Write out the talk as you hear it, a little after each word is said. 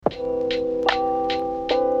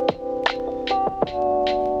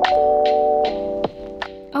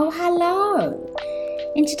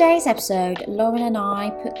today's episode, Lauren and I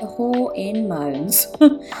put the whore in moans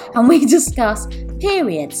and we discuss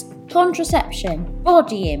periods, contraception,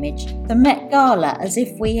 body image, the Met Gala as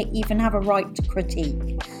if we even have a right to critique,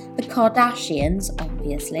 the Kardashians,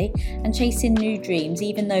 obviously, and chasing new dreams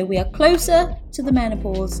even though we are closer to the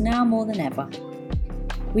menopause now more than ever.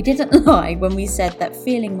 We didn't lie when we said that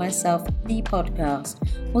Feeling Myself, the podcast,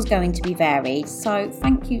 was going to be varied, so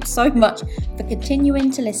thank you so much for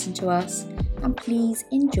continuing to listen to us, and please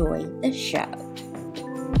enjoy the show.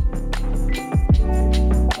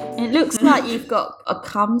 It looks like you've got a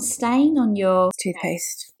cum stain on your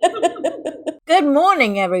toothpaste. Good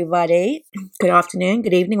morning, everybody. Good afternoon,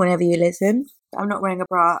 good evening, whenever you listen. I'm not wearing a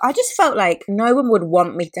bra. I just felt like no one would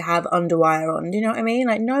want me to have underwire on. Do you know what I mean?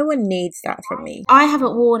 Like, no one needs that from me. I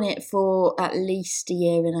haven't worn it for at least a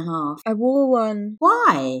year and a half. I wore one.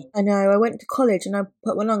 Why? I know. I went to college and I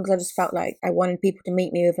put one on because I just felt like I wanted people to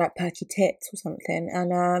meet me with like perky tits or something.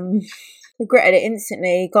 And regretted it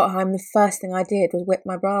instantly. Got home, the first thing I did was whip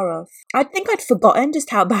my bra off. I think I'd forgotten just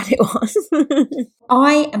how bad it was.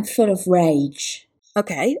 I am full of rage.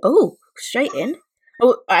 Okay. Oh, straight in.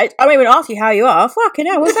 Oh, I don't even ask you how you are. Fucking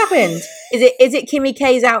hell, what's happened? Is it Kimmy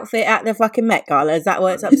K's outfit at the fucking Met Gala? Is that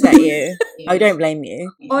what's upset you? I don't blame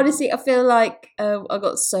you. Honestly, I feel like I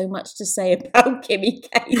got so much to say about Kimmy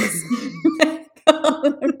K's Met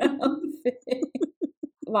Gala outfit.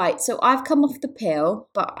 Right, so I've come off the pill,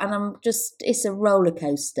 it's a roller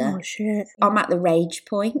coaster. Oh, shit. I'm at the rage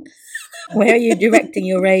point. Where are you directing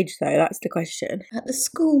your rage, though? That's the question. At the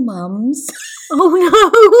school mums.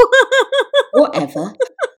 Oh, no. Whatever.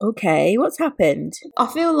 Okay, what's happened? I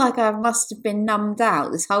feel like I must have been numbed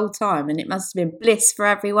out this whole time and it must have been bliss for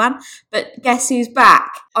everyone. But guess who's back?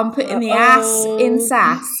 I'm putting the ass in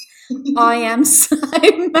sass. I am so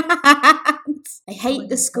mad. I hate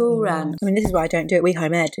the school run. I mean, this is why I don't do it. We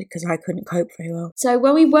home ed because I couldn't cope very well. So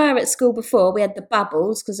when we were at school before, we had the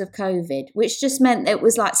bubbles because of COVID, which just meant it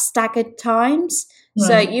was like staggered times. Right.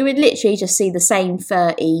 So you would literally just see the same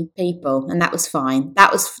 30 people and that was fine.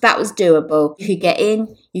 That was doable. You could get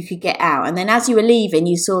in, you could get out. And then as you were leaving,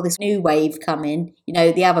 you saw this new wave come in,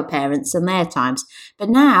 the other parents and their times. But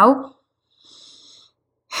now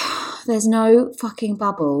there's no fucking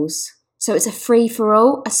bubbles. So it's a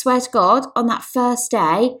free-for-all. I swear to God, on that first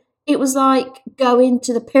day, it was like going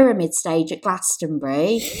to the pyramid stage at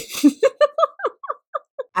Glastonbury.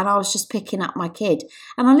 And I was just picking up my kid.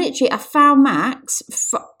 And I found Max.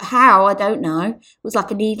 How? I don't know. It was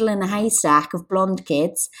like a needle in a haystack of blonde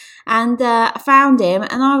kids. And I found him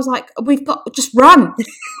and I was like, we've got to just run.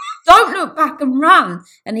 Don't look back and run.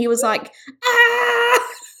 And he was like, ah!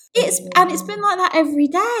 It's been like that every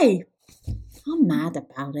day. I'm mad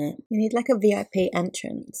about it. You need like a VIP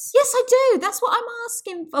entrance. Yes, I do. That's what I'm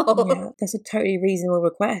asking for. Yeah, that's a totally reasonable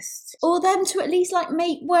request. Or them to at least like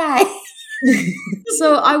make way.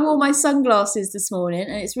 So I wore my sunglasses this morning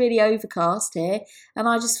and it's really overcast here. And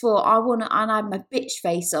I just thought and I had my bitch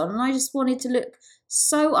face on and I just wanted to look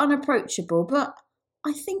so unapproachable. But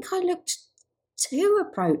I think I looked too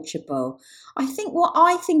approachable. I think what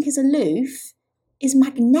I think is aloof is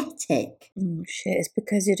magnetic. Oh, shit. It's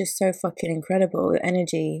because you're just so fucking incredible. Your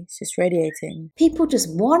energy is just radiating. People just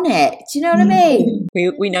want it. Do you know what I mean?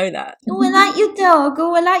 We know that. Oh, I like your dog.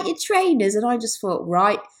 Oh, I like your trainers. And I just thought,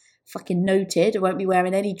 right, fucking noted. I won't be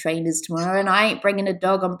wearing any trainers tomorrow. And I ain't bringing a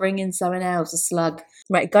dog. I'm bringing someone else, a slug.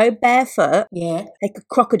 Right, go barefoot. Yeah. Take a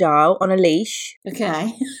crocodile on a leash.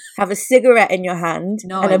 Okay. Have a cigarette in your hand.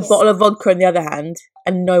 Nice. And a bottle of vodka in the other hand.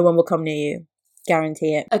 And no one will come near you.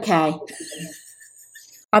 Guarantee it. Okay.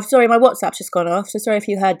 I'm sorry, my WhatsApp's just gone off, so sorry if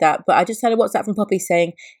you heard that, but I just had a WhatsApp from Poppy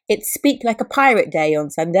saying, it's Speak Like a Pirate Day on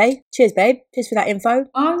Sunday. Cheers, babe. Cheers for that info.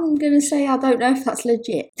 I'm going to say I don't know if that's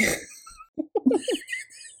legit.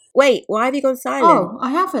 Wait, why have you gone silent? Oh,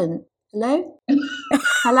 I haven't. Hello?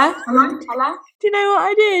 Hello? Hello? Do you know what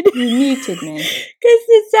I did? You muted me. Because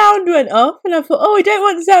the sound went off, and I thought, I don't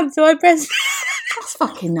want the sound, so I pressed... That's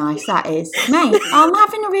fucking nice, that is. Mate, I'm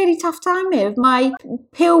having a really tough time here with my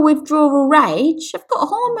pill withdrawal rage. I've got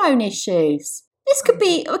hormone issues. This could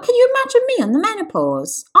be, can you imagine me on the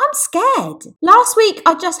menopause? I'm scared. Last week,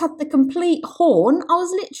 I just had the complete horn. I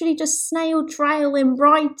was literally just snail trail in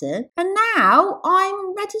Brighton. And now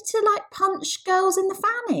I'm ready to punch girls in the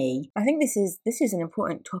fanny. I think this is an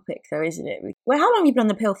important topic though, isn't it? Well, how long have you been on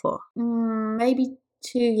the pill for? Maybe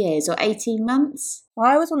 2 years or 18 months.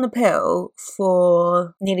 I was on the pill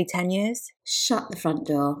for nearly 10 years. Shut the front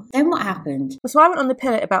door. Then what happened? So I went on the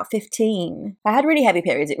pill at about 15. I had really heavy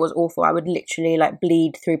periods. It was awful. I would literally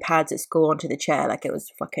bleed through pads at school onto the chair. It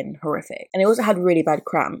was fucking horrific. And I also had really bad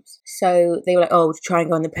cramps. So they were like, try and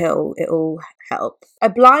go on the pill. It'll help. I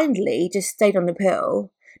blindly just stayed on the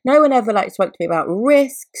pill. no one ever like spoke to me about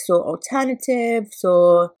risks or alternatives,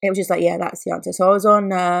 or it was just like, yeah, that's the answer. So I was on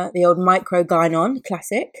the old Microgynon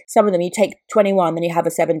classic. Some of them you take 21, then you have a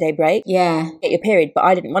 7-day break. Yeah. Get your period, but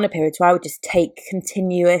I didn't want a period, so I would just take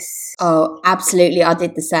continuous. Oh, absolutely. I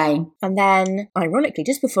did the same. And then, ironically,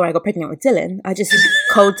 just before I got pregnant with Dylan, I just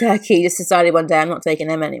cold turkey just decided one day I'm not taking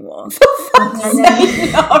them anymore. And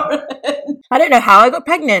then, I don't know how I got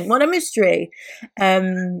pregnant. What a mystery.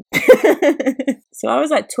 So I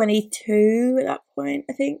was like 22 at that point,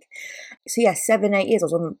 I think. So yeah, 7-8 years I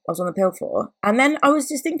was on the pill for. And then I was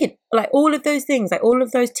just thinking, like, all of those things, like all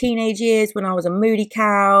of those teenage years when I was a moody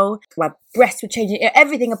cow, my breasts were changing,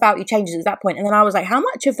 everything about you changes at that point. And then I was like, how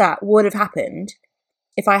much of that would have happened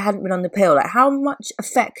if I hadn't been on the pill? Like, how much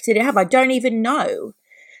effect did it have? I don't even know.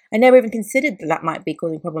 I never even considered that might be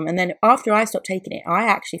causing a problem. And then after I stopped taking it, I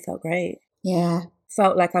actually felt great. Yeah.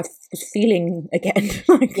 Felt like I was feeling again.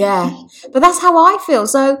 Yeah. But that's how I feel.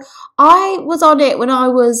 So I was on it when I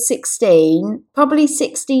was 16, probably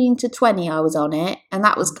 16 to 20 I was on it. And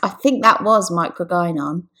I think that was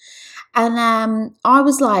Microgynon. And I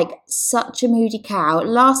was like such a moody cow.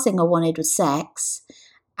 Last thing I wanted was sex.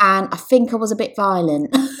 And I think I was a bit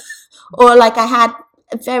violent. Or like I had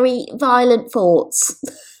very violent thoughts.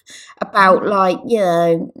 About like,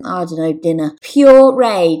 I don't know, dinner. Pure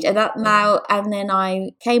rage. And then I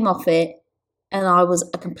came off it and I was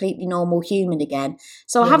a completely normal human again.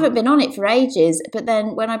 So I haven't been on it for ages. But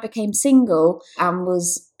then when I became single and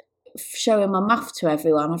was showing my muff to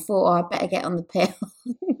everyone, I thought, I better get on the pill.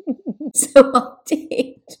 So I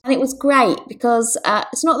did. And it was great because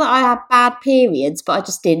it's not that I had bad periods, but I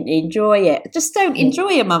just didn't enjoy it. I just don't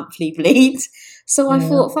enjoy a monthly bleed. So I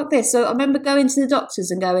thought, fuck this. So I remember going to the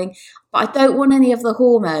doctors and going, but I don't want any of the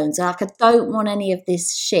hormones. Like, I don't want any of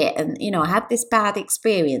this shit. And, I had this bad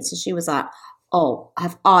experience. And she was like, oh,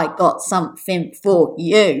 have I got something for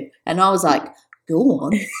you? And I was like, go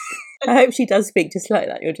on. I hope she does speak just like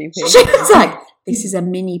that, your GP. She was like, this is a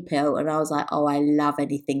mini pill. And I was like, oh, I love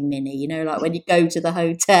anything mini. Like when you go to the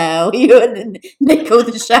hotel, you nick all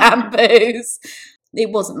the shampoos. It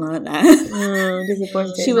wasn't like that.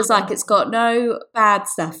 Disappointing. She was like, it's got no bad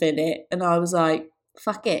stuff in it. And I was like,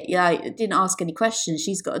 fuck it. I didn't ask any questions.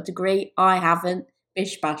 She's got a degree. I haven't.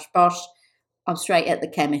 Bish, bash, bosh. I'm straight at the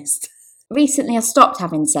chemist. Recently, I stopped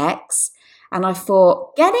having sex. And I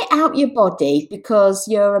thought, get it out your body because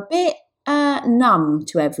you're a bit numb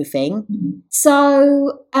to everything. Mm-hmm.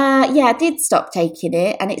 So, I did stop taking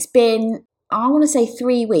it. And it's been, I want to say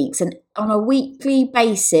 3 weeks. And on a weekly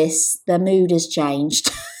basis, the mood has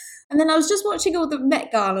changed. And then I was just watching all the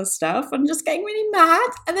Met Gala stuff and just getting really mad.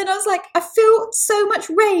 And then I was like, I feel so much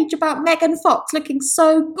rage about Megan Fox looking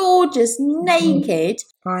so gorgeous, naked.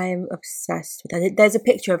 I'm obsessed with that. There's a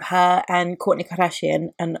picture of her and Kourtney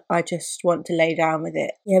Kardashian and I just want to lay down with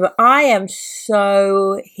it. Yeah, but I am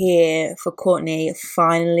so here for Kourtney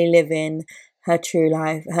finally living her true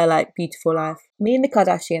life, her like beautiful life. Me and the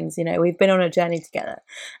Kardashians, we've been on a journey together.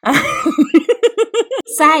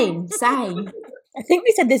 Same. I think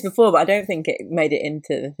we said this before, but I don't think it made it into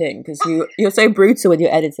the thing because you're so brutal with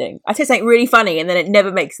your editing. I say something really funny and then it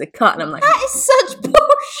never makes the cut and I'm like, that is such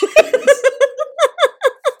bullshit.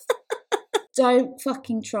 Don't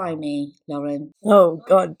fucking try me, Lauren. Oh,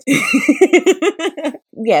 God.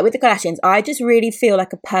 Yeah, with the Kardashians, I just really feel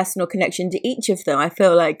like a personal connection to each of them. I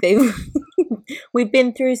feel like we've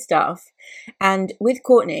been through stuff. And with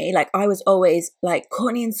Kourtney, like I was always like,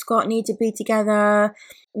 Kourtney and Scott need to be together.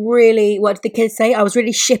 Really, what did the kids say? I was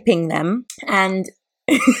really shipping them. And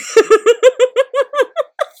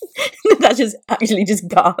that just actually just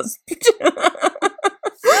gasped.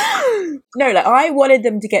 No, like I wanted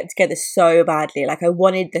them to get together so badly. Like I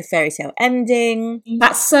wanted the fairy tale ending.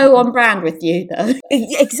 That's so on brand with you, though.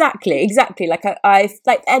 Exactly. Like I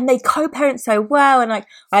like, and they co-parent so well. And like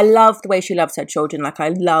I love the way she loves her children. Like I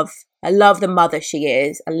love the mother she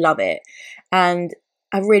is. I love it, and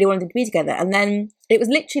I really wanted them to be together. And then it was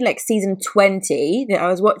literally like season 20 that I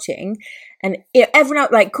was watching, and everyone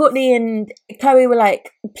else, like Kourtney and Khloe, were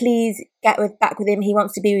like, "Please get back with him. He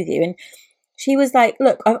wants to be with you." And she was like,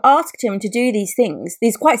 look, I've asked him to do these things,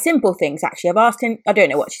 these quite simple things, actually. I've asked him, I don't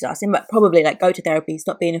know what she's asked him, but probably like go to therapy,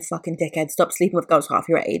 stop being a fucking dickhead, stop sleeping with girls half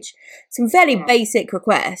your age. Some fairly basic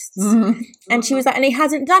requests. Mm-hmm. And she was like, and he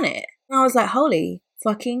hasn't done it. And I was like, holy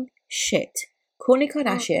fucking shit. Kourtney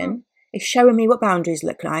Kardashian is showing me what boundaries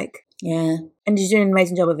look like. Yeah. And she's doing an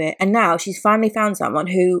amazing job of it. And now she's finally found someone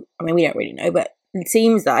who, I mean, we don't really know, but it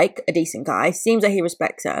seems like a decent guy. Seems like he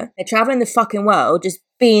respects her. They're traveling the fucking world, just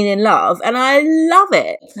being in love, and I love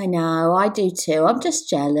it. I know, I do too. I'm just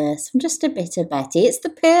jealous. I'm just a bit of Betty. It's the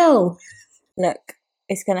pill. Look,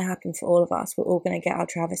 it's going to happen for all of us. We're all going to get our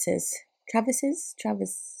Travisi.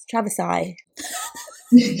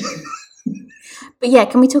 But yeah,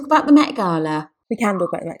 can we talk about the Met Gala? We can talk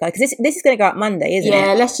about the Met Gala because this is going to go out Monday, isn't it?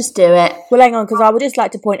 Yeah, let's just do it. Well, hang on, because I would just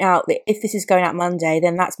like to point out that if this is going out Monday,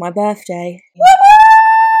 then that's my birthday.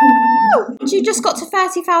 Woo! You just got to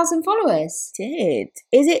 30,000 followers. Did.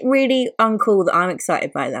 Is it really uncool that I'm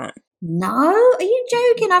excited by that? No, are you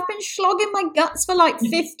joking? I've been slogging my guts for like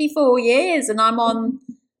 54 years and I'm on,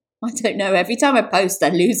 I don't know, every time I post I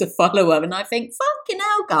lose a follower and I think, fucking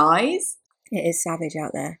hell, guys. It is savage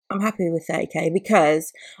out there. I'm happy with 30k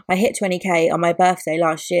because I hit 20k on my birthday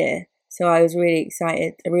last year. So I was really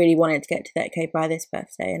excited. I really wanted to get to 30k by this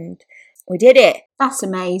birthday and we did it. That's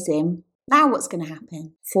amazing. Now what's going to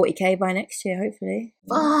happen? 40k by next year, hopefully.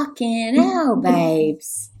 Fucking hell,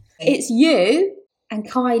 babes. It's you and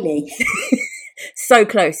Kylie. So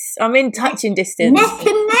close. I'm in touching distance. Neck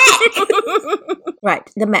and neck. Right,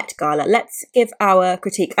 the Met Gala. Let's give our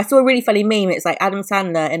critique. I saw a really funny meme. It's like Adam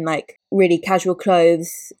Sandler in like really casual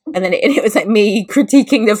clothes. And then it was like me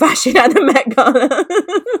critiquing the fashion at the Met Gala.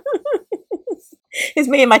 It's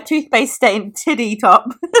me in my toothpaste stained titty top.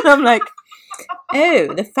 And I'm like,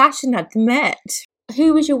 oh, the fashion at the Met.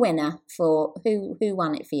 Who was your winner for, who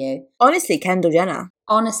won it for you? Honestly, Kendall Jenner.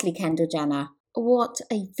 Honestly, Kendall Jenner. What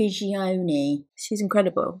a visione. She's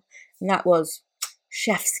incredible. And that was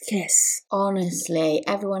chef's kiss. Honestly,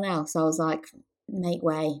 everyone else, I was like, make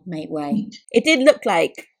way, make way. It did look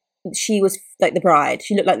like she was like the bride.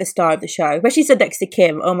 She looked like the star of the show. Where she stood next to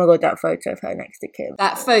Kim. Oh my God, that photo of her next to Kim.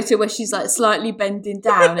 That photo where she's like slightly bending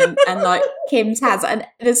down and like Kim's hands. And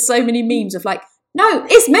there's so many memes of like, no,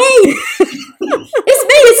 it's me.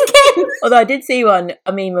 It's Kim. Although I did see a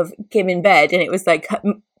meme of Kim in bed and it was like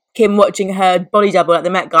Kim watching her body double at the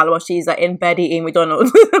Met Gala while she's like in bed eating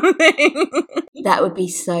McDonald's or something. That would be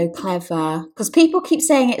so clever. Because people keep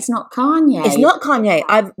saying it's not Kanye. It's not Kanye.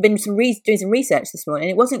 I've been doing some research this morning.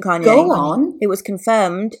 It wasn't Kanye. Go on. It was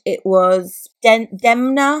confirmed. It was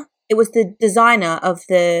Demna. It was the designer of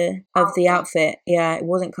the outfit. Yeah, it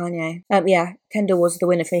wasn't Kanye. Yeah, Kendall was the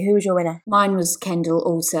winner for me. Who was your winner? Mine was Kendall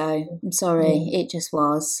also. I'm sorry. It just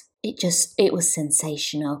was. It was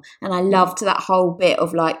sensational. And I loved that whole bit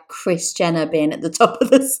of like Kris Jenner being at the top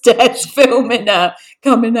of the stairs filming her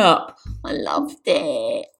coming up. I loved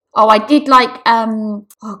it. Oh, I did like, oh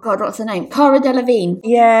God, what's her name? Cara Delevingne.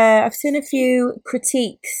 Yeah, I've seen a few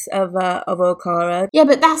critiques of Cara. Yeah,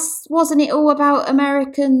 but wasn't it all about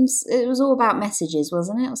Americans? It was all about messages,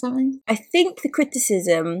 wasn't it, or something? I think the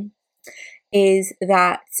criticism is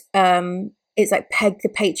that it's like peg the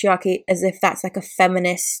patriarchy as if that's like a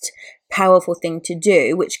feminist, powerful thing to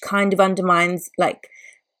do, which kind of undermines like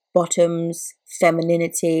bottoms,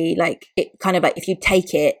 femininity. Like it kind of like if you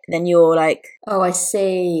take it, then you're like, oh, I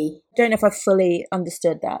see. I don't know if I fully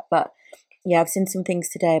understood that, but yeah, I've seen some things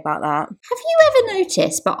today about that. Have you ever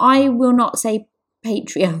noticed? But I will not say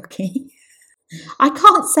patriarchy. I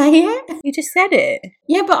can't say it. You just said it.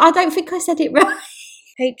 Yeah, but I don't think I said it right.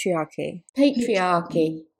 Patriarchy.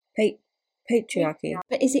 Patriarchy. Patriarchy.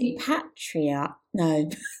 But is it patriarch? No.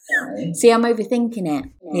 See, I'm overthinking it.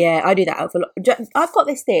 Yeah, I do that a lot. I've got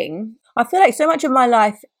this thing. I feel like so much of my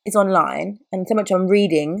life is online and so much I'm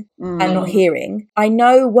reading and not hearing. I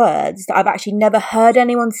know words that I've actually never heard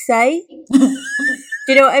anyone say. Do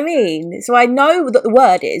you know what I mean? So I know what the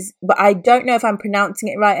word is, but I don't know if I'm pronouncing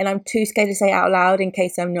it right and I'm too scared to say it out loud in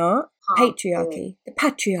case I'm not. Patriarchy. The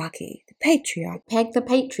patriarchy. The patriarchy. Peg the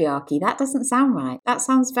patriarchy. That doesn't sound right. That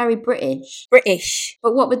sounds very British. British.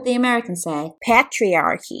 But what would the Americans say?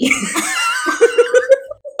 Patriarchy.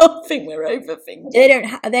 I think we're overthinking. They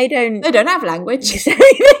don't have language.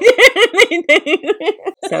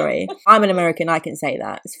 Sorry. I'm an American, I can say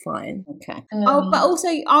that. It's fine. Okay. But also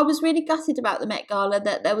I was really gutted about the Met Gala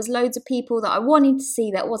that there was loads of people that I wanted to see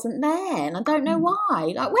that wasn't there. And I don't know why.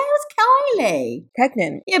 Like, where was Kylie?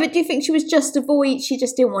 Pregnant. Yeah, but do you think she was just she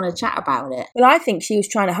just didn't want to chat about it? Well, I think she was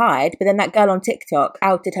trying to hide, but then that girl on TikTok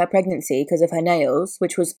outed her pregnancy because of her nails,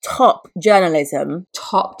 which was top journalism.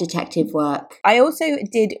 Top detective work. I also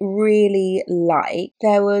did really like,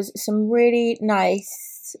 there was some really nice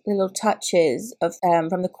little touches of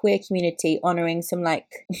from the queer community honouring some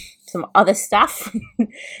some other stuff.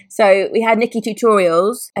 So we had Nikki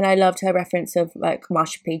Tutorials, and I loved her reference of like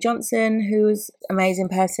Marsha P. Johnson, who's an amazing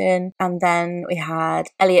person, and then we had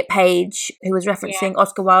Elliot Page, who was referencing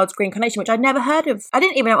Oscar Wilde's Green Carnation, which I'd never heard of. I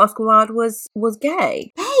didn't even know Oscar Wilde was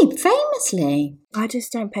gay. Babe, famously. I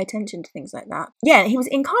just don't pay attention to things like that. Yeah, he was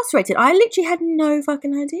incarcerated. I literally had no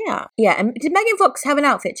fucking idea. Yeah, and did Megan Fox have an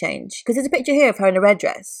outfit change? Because there's a picture here of her in a red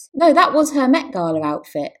dress. dress? No, that was her Met Gala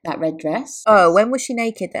outfit, that red dress. Oh, when was she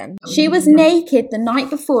naked then? She was naked the night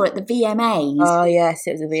before at the VMAs. Oh, yes,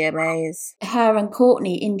 it was the VMAs. Her and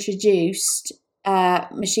Courtney introduced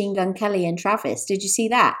Machine Gun Kelly and Travis. Did you see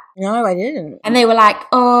that? No, I didn't. And they were like,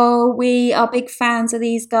 oh, we are big fans of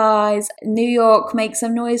these guys. New York, make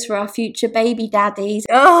some noise for our future baby daddies.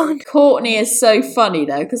 Oh, Courtney is so funny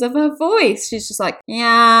though because of her voice. She's just like,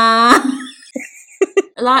 yeah.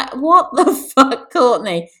 Like, what the fuck,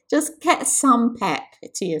 Courtney? Just get some pep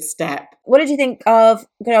to your step. what did you think of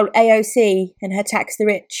good old AOC and her Tax the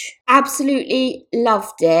Rich? Absolutely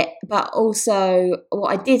loved it, but also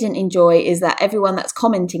what I didn't enjoy is that everyone that's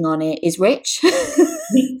commenting on it is rich.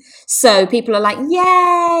 So people are like,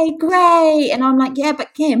 yay, great. And I'm like, yeah,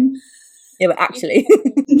 but Kim. Yeah, but actually,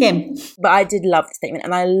 Kim. but I did love the statement,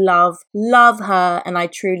 and I love her, and I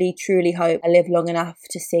truly, truly hope I live long enough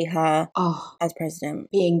to see her as president.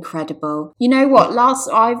 Be incredible. You know what?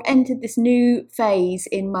 I've entered this new phase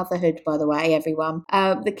in motherhood, by the way, everyone.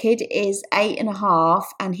 The kid is 8.5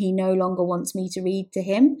 and he no longer wants me to read to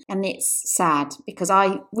him. And it's sad because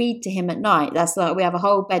I read to him at night. That's like, we have a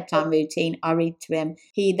whole bedtime routine. I read to him.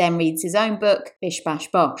 He then reads his own book, bish, bash,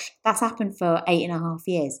 bosh. That's happened for 8.5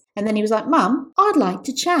 years. And then he was like, Mum, I'd like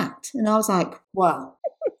to chat. And I was like, wow.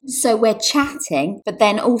 So we're chatting, but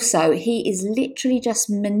then also he is literally just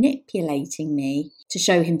manipulating me to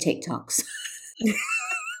show him TikToks.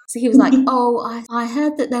 So he was like, oh, I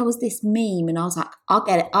heard that there was this meme. And I was like, I'll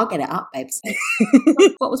get it up, babes.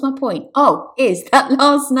 What was my point? Oh, is that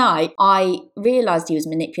last night I realised he was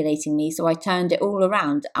manipulating me. So I turned it all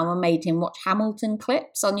around and I made him watch Hamilton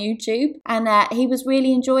clips on YouTube. And he was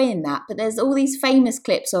really enjoying that. But there's all these famous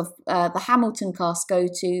clips of the Hamilton cast go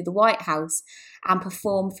to the White House and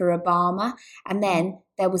perform for Obama. And then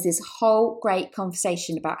there was this whole great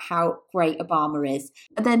conversation about how great Obama is.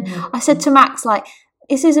 And then I said to Max, like,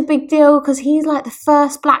 this is a big deal because he's like the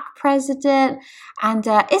first black president. And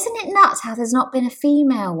isn't it nuts how there's not been a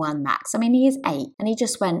female one, Max? I mean, he is 8. And he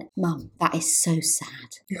just went, Mum, that is so sad.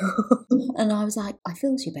 And I was like, I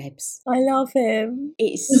feel you, babes. I love him.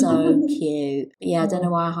 It's so cute. But yeah, I don't know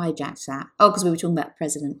why I hijacked that. Oh, because we were talking about the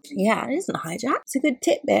president. Yeah, it isn't hijack. It's a good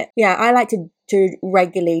tidbit. Yeah, I like to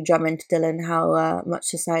regularly drum into Dylan how much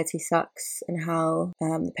society sucks and how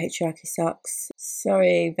the patriarchy sucks.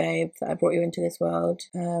 Sorry, babe, that I brought you into this world.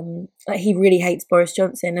 Like, he really hates Boris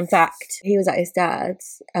Johnson. In fact, he was at his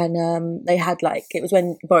dad's and they had like, it was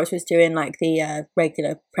when Boris was doing like the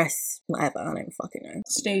regular press, whatever, I don't fucking know.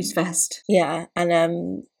 Snooze fest. Yeah,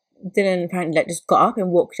 and Dylan apparently like just got up and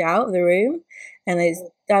walked out of the room, and his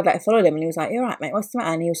dad like followed him, and he was like, "You're right, mate. What's the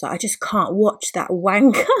matter?" And he was like, "I just can't watch that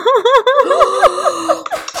wanker."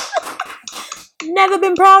 Never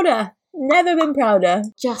been prouder. Never been prouder.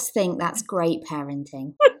 Just think that's great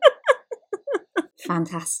parenting.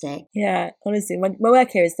 Fantastic. Yeah, honestly, my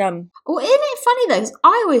work here is done. Well, isn't it funny though? 'Cause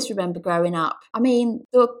I always remember growing up. I mean,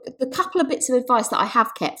 the couple of bits of advice that I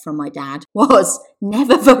have kept from my dad was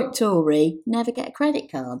never vote Tory, never get a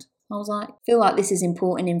credit card. I was like, feel like this is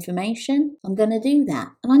important information. I'm going to do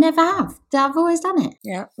that. And I never have. I've always done it.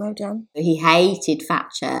 Yeah, well done. He hated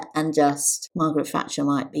Thatcher, and just Margaret Thatcher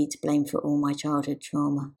might be to blame for all my childhood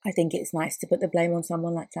trauma. I think it's nice to put the blame on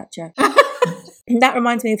someone like Thatcher. That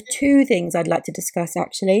reminds me of 2 things I'd like to discuss,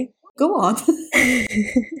 actually. Go on.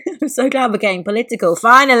 I'm so glad we're getting political,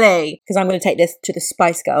 finally, because I'm going to take this to the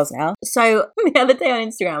Spice Girls now. So the other day on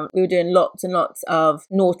Instagram, we were doing lots and lots of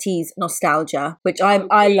noughties nostalgia, which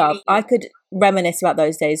I love. I could reminisce about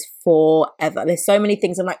those days forever. There's so many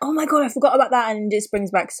things I'm like, oh my God, I forgot about that. And it just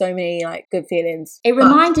brings back so many like good feelings. It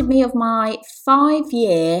reminded me of my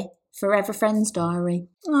 5-year Forever Friends diary.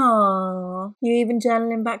 Oh, you even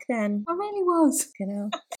journaling back then? I really was. You know.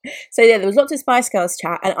 So yeah, there was lots of Spice Girls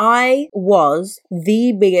chat, and I was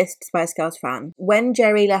the biggest Spice Girls fan. When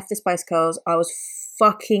Jerry left the Spice Girls, I was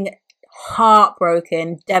fucking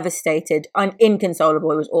heartbroken, devastated,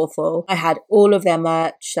 inconsolable. It was awful. I had all of their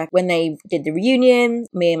merch. Like when they did the reunion,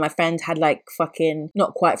 me and my friend had like fucking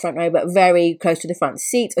not quite front row, but very close to the front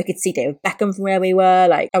seats. I could see David Beckham from where we were.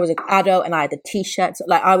 Like I was an adult and I had the t-shirts.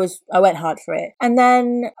 Like I went hard for it. And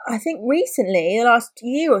then I think recently, the last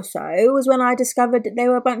year or so, was when I discovered that they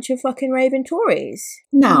were a bunch of fucking raving Tories.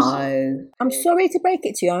 No. I'm sorry to break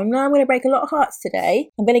it to you. I know I'm going to break a lot of hearts today.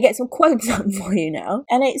 I'm going to get some quotes up for you now.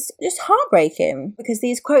 And it's just heartbreaking because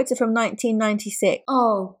these quotes are from 1996.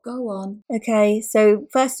 Oh, go on. Okay, so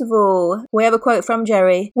first of all, we have a quote from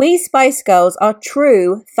Jerry. We Spice Girls are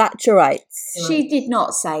true Thatcherites. She did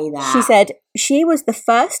not say that. She said, she was the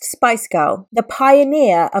first Spice Girl, the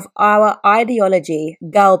pioneer of our ideology,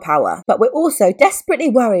 girl power. But we're also desperately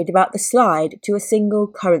worried about the slide to a single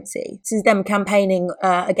currency. This is them campaigning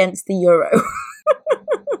against the euro.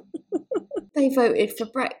 They voted for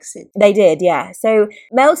Brexit. They did, yeah. So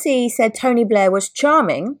Mel C said Tony Blair was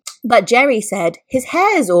charming, but Jerry said his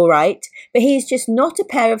hair's all right, but he's just not a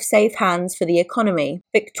pair of safe hands for the economy.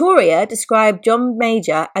 Victoria described John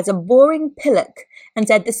Major as a boring pillock and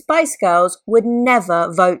said the Spice Girls would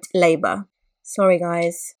never vote Labour. Sorry,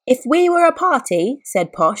 guys. If we were a party,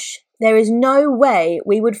 said Posh, there is no way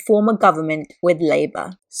we would form a government with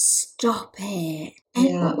Labour. Stop it. And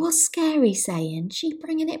Yeah. what was Scary saying? She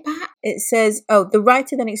bringing it back? It says, the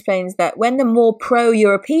writer then explains that when the more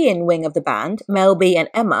pro-European wing of the band, Mel B and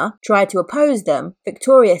Emma, tried to oppose them,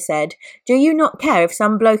 Victoria said, do you not care if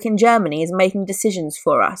some bloke in Germany is making decisions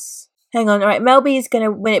for us? Hang on, all right, Mel B is going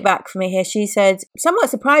to win it back for me here. She said, somewhat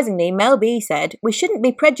surprisingly, Mel B said, we shouldn't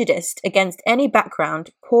be prejudiced against any background,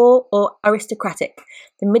 poor or aristocratic.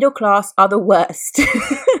 The middle class are the worst. we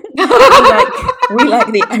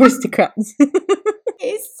like the aristocrats.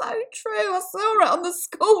 It's so true. I saw it on the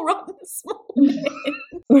school run this morning.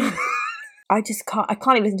 I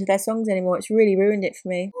can't even listen to their songs anymore. It's really ruined it for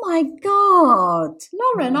me. Oh my God.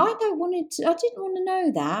 Lauren, I didn't want to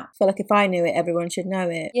know that. I feel like if I knew it, everyone should know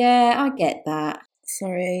it. Yeah, I get that.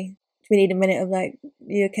 Sorry. Do we need a minute of like,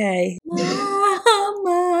 you okay?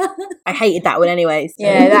 Mama. I hated that one anyway. So.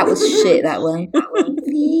 Yeah, that was shit, that one.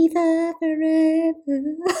 Viva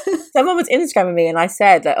forever. Someone was Instagramming me and I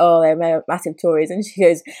said that, oh, they're massive Tories. And she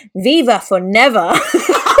goes, Viva for never.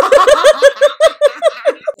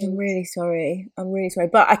 I'm really sorry.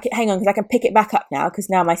 But hang on, because I can pick it back up now, because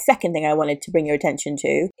now my second thing I wanted to bring your attention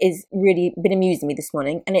to is really been amusing me this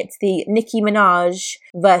morning, and it's the Nicki Minaj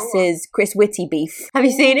versus Chris Whitty beef. Have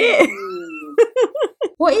you seen it?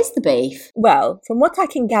 What is the beef? Well, from what I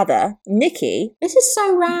can gather, Nicki... This is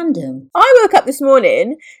so random. I woke up this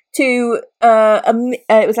morning to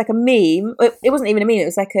it was like a meme. It wasn't even a meme, it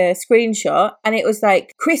was like a screenshot, and it was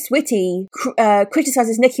like Chris Whitty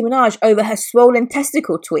criticizes Nicki Minaj over her swollen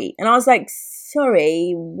testicle tweet, and I was like,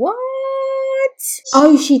 sorry, what?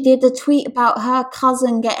 Oh, she did the tweet about her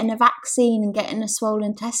cousin getting a vaccine and getting a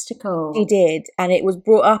swollen testicle. She did, and it was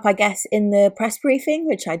brought up, I guess, in the press briefing,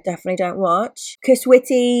 which I definitely don't watch. Chris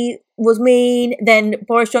Whitty was mean. Then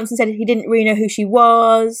Boris Johnson said he didn't really know who she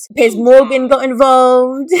was. Piers Morgan got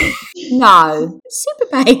involved. No, super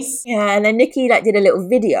bass. Yeah, and then Nicki did a little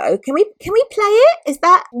video. Can we play it?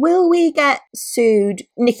 Will we get sued?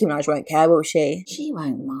 Nicki Minaj won't care, will she? She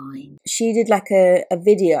won't mind. She did a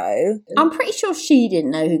video. I'm pretty sure she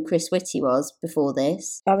didn't know who Chris Whitty was before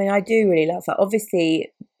this. I mean, I do really love her.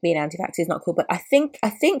 Obviously, being anti-vax is not cool, but I think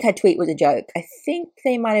her tweet was a joke. I think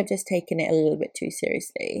they might have just taken it a little bit too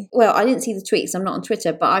seriously. Well, I didn't see the tweets. I'm not on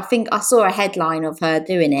Twitter, but I think I saw a headline of her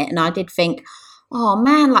doing it, and I did think, oh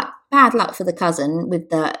man, bad luck for the cousin with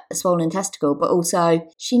the swollen testicle, but also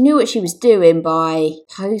she knew what she was doing by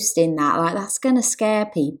posting that. That's going to scare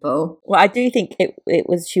people. Well, I do think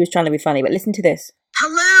she was trying to be funny, but listen to this.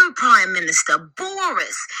 Hello, Prime Minister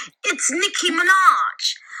Boris. It's Nicki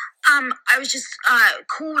Minaj. I was just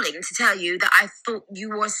calling to tell you that I thought you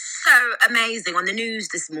were so amazing on the news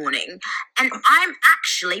this morning. And I'm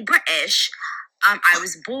actually British. I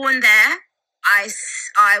was born there.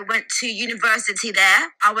 I went to university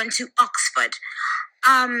there. I went to Oxford.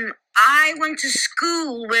 I went to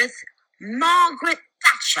school with Margaret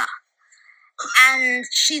Thatcher. And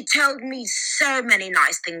she told me so many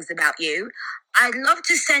nice things about you. I'd love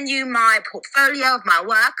to send you my portfolio of my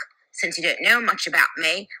work, since you don't know much about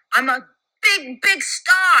me. I'm a big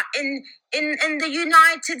star in the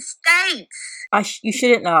United States. You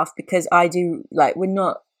shouldn't laugh, because I do, we're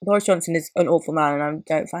not... Boris Johnson is an awful man and I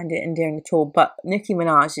don't find it endearing at all, but Nicki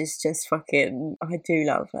Minaj is just fucking... I do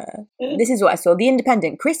love her. This is what I saw. The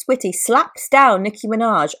Independent. Chris Whitty slaps down Nicki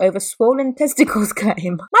Minaj over swollen testicles claim.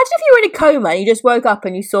 Imagine if you were in a coma and you just woke up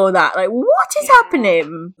and you saw that. What is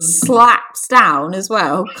happening? Slaps down as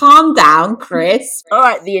well. Calm down, Chris. All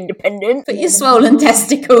right, The Independent. Put your swollen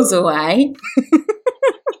testicles away.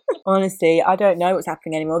 Honestly, I don't know what's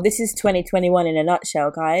happening anymore. This is 2021 in a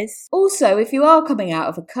nutshell, guys. Also, if you are coming out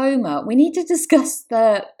of a coma, we need to discuss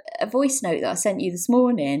the voice note that I sent you this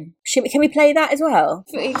morning. Can we play that as well?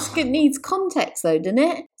 It needs context though, doesn't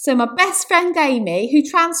it? So my best friend Amy, who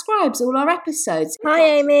transcribes all our episodes. Hi,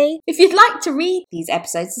 Amy. If you'd like to read these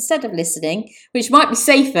episodes instead of listening, which might be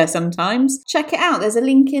safer sometimes, check it out. There's a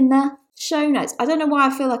link in the show notes. I don't know why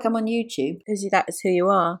I feel like I'm on YouTube. Because that's who you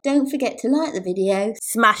are. Don't forget to like the video.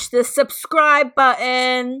 Smash the subscribe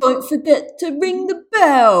button. Don't forget to ring the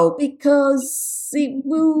bell because it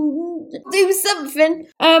will do something.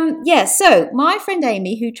 So my friend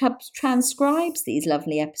Amy, who transcribes these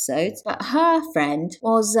lovely episodes, but her friend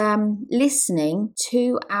was listening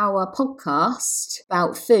to our podcast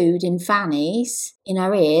about food in fannies in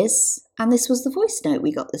her ears. And this was the voice note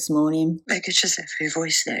we got this morning. I could just left her a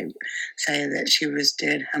voice note saying that she was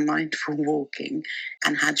doing her mindful walking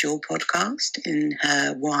and had your podcast in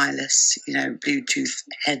her wireless, Bluetooth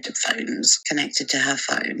headphones connected to her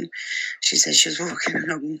phone. She says she was walking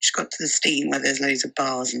along, she got to the steam where there's loads of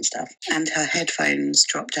bars and stuff, and her headphones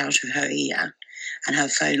dropped out of her ear. And her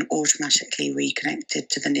phone automatically reconnected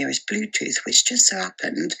to the nearest Bluetooth, which just so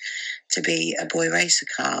happened to be a boy racer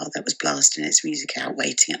car that was blasting its music out,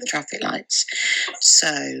 waiting at the traffic lights.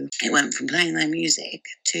 So it went from playing their music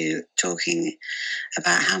to talking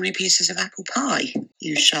about how many pieces of apple pie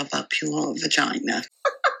you shove up your vagina.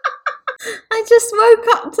 I just woke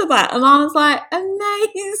up to that and I was like,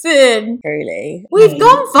 amazing. Really? We've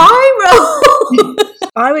gone viral.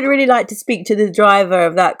 I would really like to speak to the driver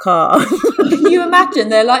of that car. Can you imagine?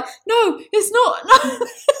 They're like, no, it's not. No.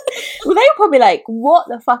 Well, they were probably like, what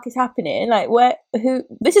the fuck is happening? Like, who?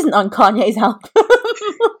 This isn't on Kanye's album.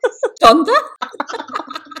 Donda?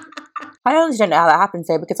 I honestly don't know how that happens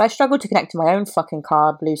though, because I struggle to connect to my own fucking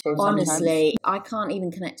car Bluetooth Honestly, I can't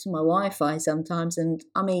even connect to my Wi-Fi sometimes. And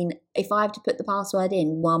I mean, if I have to put the password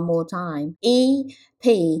in one more time, EP.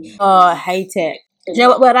 Oh, I hate it. Do you know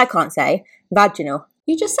what word I can't say? Vaginal.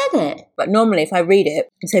 You just said it. But normally if I read it,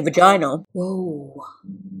 I say vaginal. Whoa.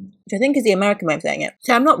 Which I think is the American way of saying it.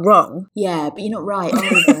 So I'm not wrong. Yeah, but you're not right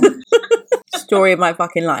either. Story of my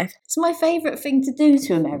fucking life. It's my favourite thing to do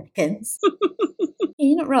to Americans.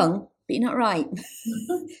 You're not wrong, but you're not right.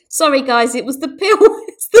 Sorry guys, it was the pill.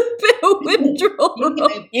 It's the pill withdrawal.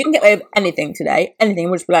 You can get away with anything today. Anything.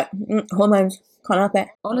 We'll just be like, hormones. Can't help it.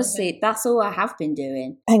 Honestly, that's all I have been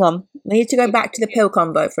doing. Hang on. I need to go back to the pill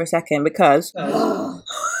combo for a second because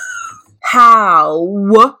how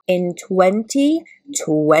in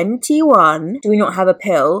 2021 do we not have a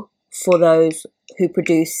pill for those who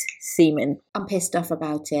produce semen? I'm pissed off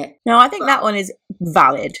about it. No, I think that one is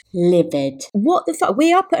valid. Livid. What the fuck?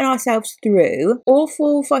 We are putting ourselves through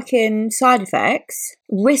awful fucking side effects,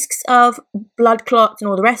 risks of blood clots and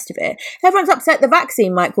all the rest of it. Everyone's upset the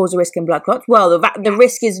vaccine might cause a risk in blood clots. Well, the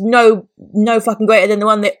risk is no fucking greater than the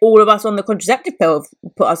one that all of us on the contraceptive pill have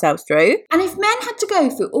put ourselves through. And if men had to go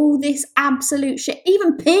through all this absolute shit,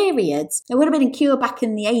 even periods, there would have been a cure back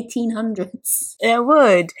in the 1800s. It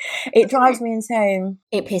would. It drives me insane.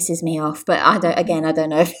 It pisses me off, but I don't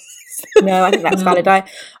know if No, I think that's valid. I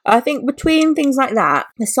think between things like that,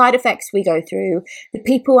 the side effects we go through, the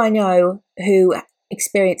people I know who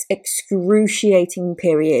experience excruciating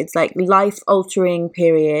periods, like life-altering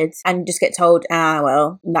periods, and just get told,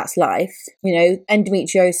 well, that's life.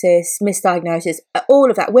 Endometriosis, misdiagnosis, all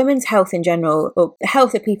of that. Women's health in general, or the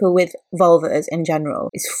health of people with vulvas in general,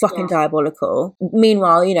 is fucking diabolical.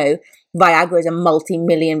 Meanwhile, Viagra is a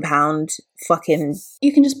multi-million-pound fucking...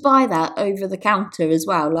 You can just buy that over the counter as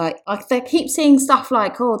well. Like, they keep seeing stuff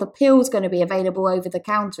like, the pill's going to be available over the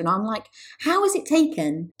counter. And I'm like, how has it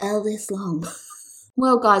taken all this long?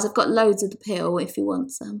 Well, guys, I've got loads of the pill if you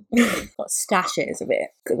want some. Got stashes of it.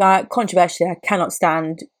 Controversially, I cannot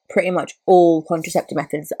stand pretty much all contraceptive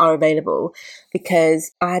methods that are available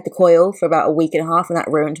because I had the coil for about a week and a half and that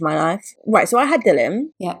ruined my life. Right, so I had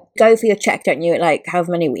Dylan. Yeah. Go for your check, don't you, at like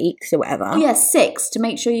however many weeks or whatever. Oh, yeah, 6 to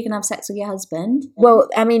make sure you can have sex with your husband. Well,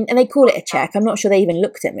 I mean, and they call it a check. I'm not sure they even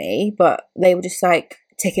looked at me, but they were just like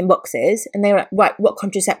ticking boxes and they were like, right, what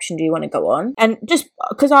contraception do you want to go on? And just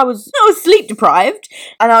because I was sleep deprived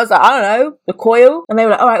and I was like, I don't know, the coil, and they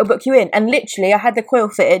were like, all right, we'll book you in. And literally I had the coil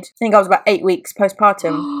fitted, I think I was about 8 weeks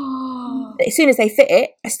postpartum. As soon as they fit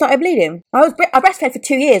it, I started bleeding. I breastfed for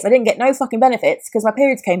 2 years. I didn't get no fucking benefits because my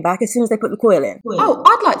periods came back as soon as they put the coil in. Oh,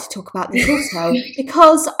 I'd like to talk about this also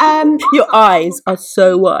because your eyes are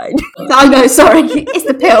so wide. I know, sorry, it's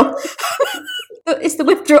the pill. It's the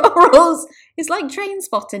withdrawals. It's like train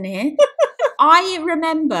spotting here. I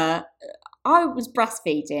remember I was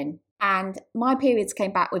breastfeeding and my periods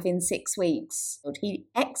came back within 6 weeks. He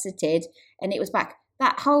exited and it was back.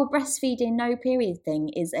 that whole breastfeeding no period thing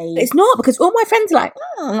is It's not, because all my friends are like,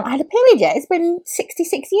 I've not had a period yet. It's been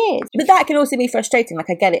 66 years. But that can also be frustrating. Like,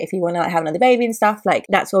 I get it if you want to like have another baby and stuff. Like,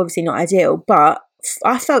 that's obviously not ideal. But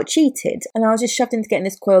I felt cheated, and I was just shoved into getting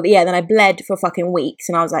this coil. Yeah, then I bled for fucking weeks,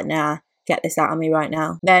 and I was like, nah, get this out of me right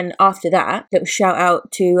now. Then after that, little shout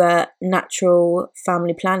out to Natural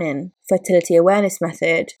Family Planning Fertility Awareness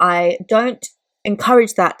Method. I don't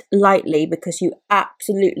encourage that lightly, because you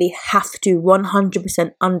absolutely have to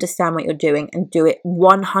 100% understand what you're doing and do it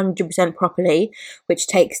 100% properly, which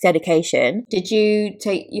takes dedication. Did you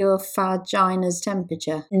take your vagina's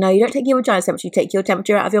temperature? No, you don't take your vagina's temperature, you take your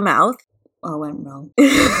temperature out of your mouth. I went wrong.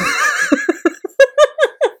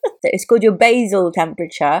 It's called your basal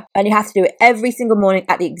temperature, and you have to do it every single morning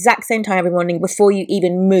at the exact same time every morning before you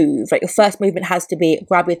even move. Like, your first movement has to be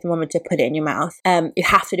grab your thermometer, put it in your mouth. You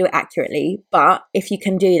have to do it accurately, but if you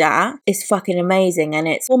can do that, it's fucking amazing, and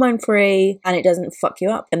it's hormone free, and it doesn't fuck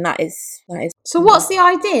you up, and that is. So what's the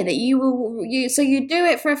idea that so you do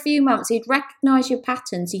it for a few months, you'd recognise your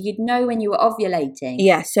pattern, so you'd know when you were ovulating?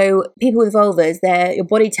 Yeah, so people with vulvas, your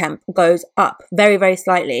body temp goes up very, very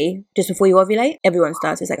slightly just before you ovulate. Everyone's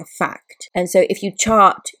does. It's like a fact. And so if you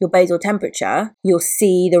chart your basal temperature, you'll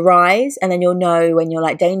see the rise, and then you'll know when your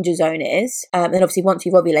like danger zone is. And obviously once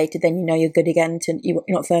you've ovulated, then you know you're good again, you're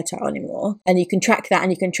not fertile anymore. And you can track that,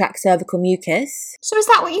 and you can track cervical mucus. So is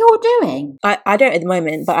that what you're doing? I don't at the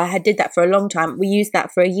moment, but I did that for a long time. We used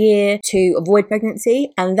that for a year to avoid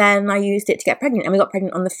pregnancy, and then I used it to get pregnant, and we got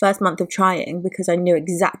pregnant on the first month of trying, because I knew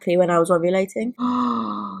exactly when I was ovulating.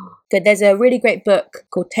 Good. There's a really great book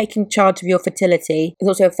called Taking Charge of Your Fertility. There's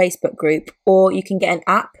also a Facebook group, or you can get an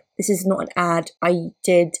app. This is not an ad. I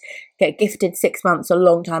did get gifted 6 months a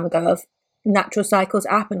long time ago of Natural Cycles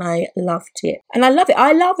app, and I loved it. And I love it.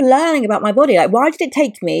 I love learning about my body. Like, why did it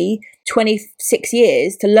take me 26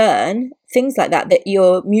 years to learn things like that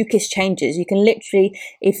your mucus changes? You can literally,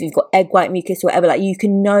 if you've got egg white mucus or whatever, like, you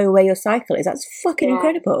can know where your cycle is. That's fucking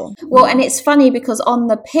incredible. Well, and it's funny because on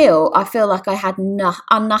the pill, I feel like I had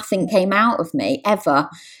nothing came out of me ever.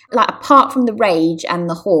 Like, apart from the rage and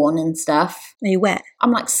the horn and stuff. Are you wet?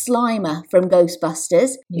 I'm like Slimer from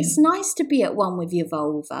Ghostbusters. Yeah. It's nice to be at one with your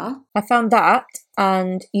vulva. I found that,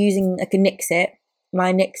 and using like a Nixit,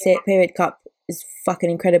 my Nixit period cup is fucking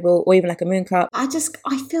incredible, or even like a moon cup. I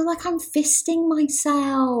feel like I'm fisting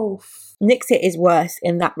myself. Nixit is worse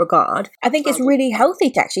in that regard. I think it's really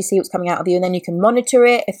healthy to actually see what's coming out of you, and then you can monitor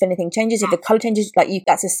it. If anything changes, if the colour changes,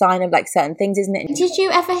 that's a sign of like certain things, isn't it? Did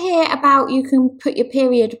you ever hear about you can put your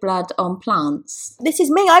period blood on plants? This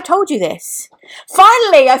is me. I told you this.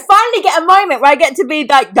 I finally get a moment where I get to be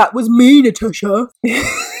like, that was me, Natasha.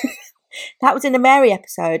 That was in the Mary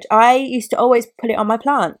episode. I used to always put it on my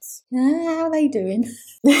plants. How are they doing?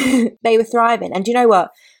 They were thriving. And do you know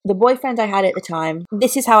what? The boyfriend I had at the time,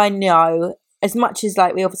 this is how I know, as much as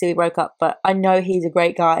like we broke up, but I know he's a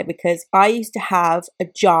great guy, because I used to have a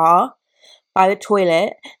jar by the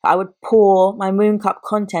toilet that I would pour my moon cup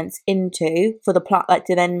contents into for the plant, like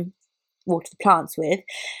to then water the plants with.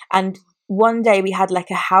 And one day we had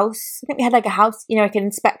like a house, I think we had like a house, like an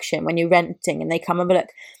inspection when you're renting, and they come and look.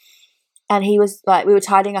 And he was like, we were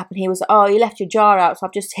tidying up, and he was like, oh, you left your jar out, so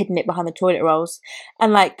I've just hidden it behind the toilet rolls.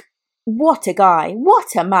 And like, what a guy, what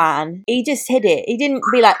a man. He just hid it. He didn't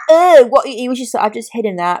be like, oh, what? He was just like, I've just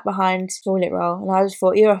hidden that behind the toilet roll. And I just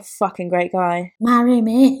thought, you're a fucking great guy. Marry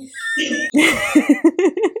me.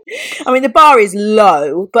 I mean, the bar is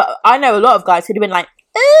low, but I know a lot of guys who'd have been like,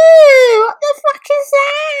 ooh, what the fuck is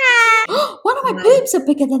that? One of my boobs are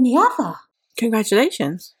bigger than the other.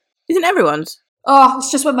 Congratulations. Isn't everyone's? Oh, it's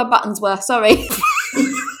just where my buttons were, sorry.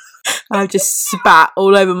 I've just spat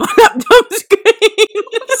all over my laptop screen.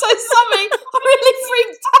 I'm so sorry. I'm really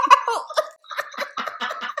freaked out.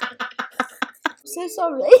 I'm so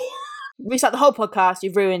sorry. We start the whole podcast,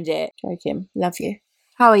 you've ruined it. Joking. Love you.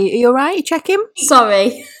 How are you? Are you alright? You check him?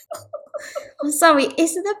 Sorry. I'm sorry.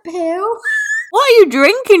 Is it a pill? What are you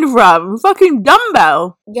drinking from? Fucking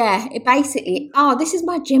dumbbell. Yeah, it basically... Oh, this is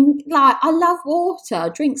my gym. Like, I love water. I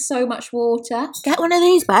drink so much water. Get one of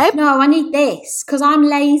these, babe. No, I need this because I'm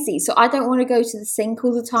lazy, so I don't want to go to the sink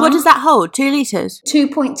all the time. What does that hold? 2 litres?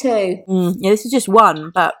 2.2. Yeah, this is just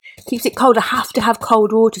one, but keeps it cold. I have to have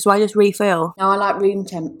cold water, so I just refill. No, I like room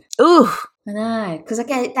temp. Ooh. I know, because I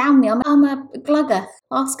get it down me. I'm a glugger.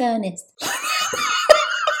 Ask Ernest.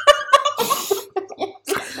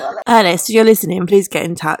 Ernest, if you're listening, please get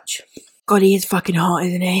in touch. God, he is fucking hot,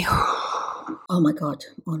 isn't he? Oh my God,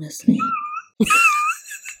 honestly.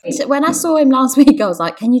 So when I saw him last week, I was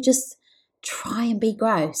like, can you just try and be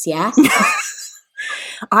gross, yeah?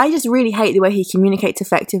 I just really hate the way he communicates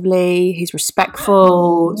effectively. He's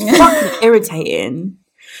respectful. It's fucking irritating.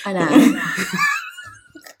 I know.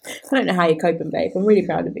 I don't know how you're coping, babe. I'm really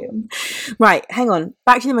proud of you. Right, hang on.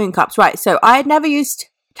 Back to the moon cups. Right, so I had never used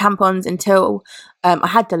tampons until I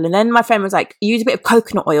had them, and then my friend was like, use a bit of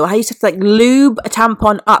coconut oil. I used to have to like lube a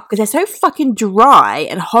tampon up because they're so fucking dry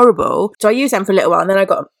and horrible. So I used them for a little while, and then I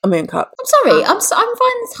got a moon cup. I'm sorry, I'm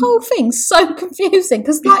finding this whole thing so confusing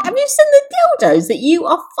because, like, have you seen the dildos that you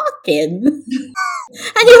are fucking?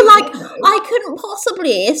 And you're like, I couldn't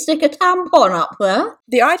possibly stick a tampon up there.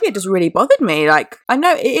 The idea just really bothered me. Like, I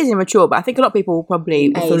know it is immature, but I think a lot of people will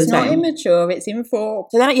probably feel the It's not same. immature, it's informed.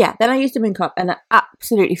 So then I used a moon cup, and I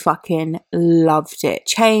absolutely fucking loved it.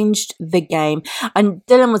 Changed the game. And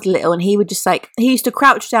Dylan was little, and he would just like, he used to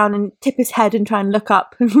crouch down and tip his head and try and look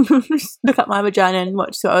up my vagina and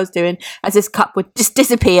watch what I was doing as this cup would just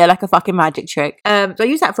disappear like a fucking magic trick. So I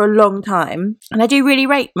used that for a long time, and I do really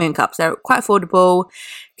rate moon cups. They're quite affordable,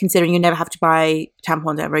 considering you never have to buy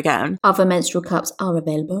tampons ever again. Other menstrual cups are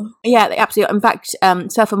available. Yeah, they absolutely. In fact,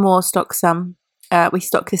 Surf and More stocks some. We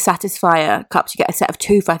stock the Satisfyer cups. You get a set of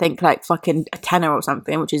 2 for, I think, like fucking a tenner or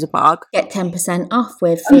something, which is a barg. Get 10% off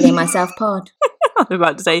with Feeling Myself Pod. I was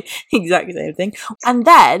about to say exactly the same thing. And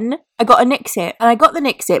then I got a Nixit. And I got the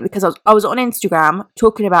Nixit because I was on Instagram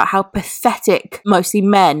talking about how pathetic mostly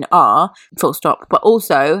men are, full stop, but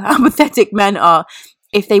also how pathetic men are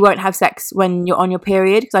if they won't have sex when you're on your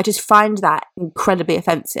period. Because I just find that incredibly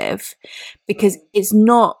offensive because it's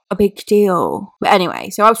not a big deal. But anyway,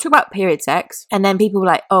 so I was talking about period sex, and then people were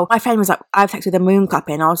like, oh, my friend was like, I have sex with a moon cup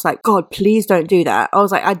in. I was like, God, please don't do that. I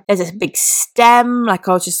was like, there's this big stem. Like,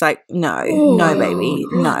 I was just like, no, baby,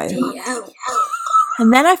 no.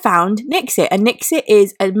 And then I found Nixit, and Nixit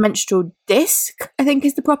is a menstrual disc, I think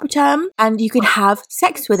is the proper term, and you can have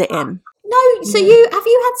sex with it in. No, so you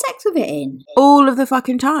had sex with it in? All of the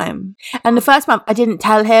fucking time. And the first month I didn't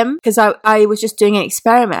tell him because I was just doing an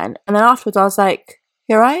experiment. And then afterwards I was like,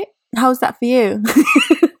 you alright? How's that for you?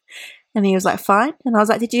 And he was like, fine. And I was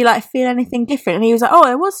like, did you like feel anything different? And he was like, oh,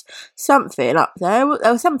 there was something up there.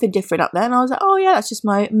 There was something different up there. And I was like, oh yeah, that's just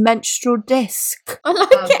my menstrual disc. I like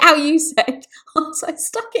it how you said, so I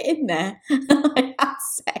stuck it in there and I had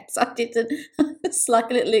sex. I didn't, it's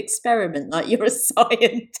like a little experiment, like you're a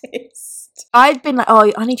scientist. I'd been like,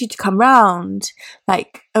 oh, I need you to come round.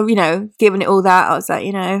 Like, giving it all that. I was like,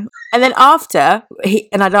 And then after,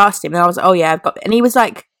 I'd asked him, and I was like, oh yeah, I've got, and he was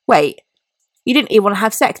like, wait, you didn't even want to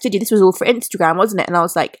have sex, did you? This was all for Instagram, wasn't it? And I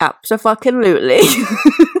was like, abso-fucking-lutely.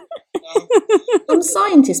 I'm a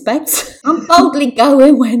scientist, babes. I'm boldly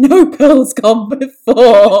going where no girl's gone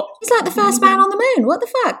before. He's like the first man on the moon. What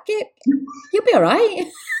the fuck? You'll be all right.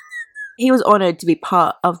 He was honoured to be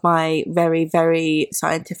part of my very, very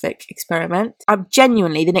scientific experiment. I'm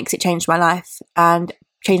genuinely, the Nixit changed my life and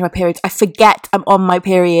changed my periods. I forget I'm on my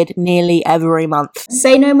period nearly every month.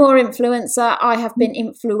 Say no more, influencer. I have been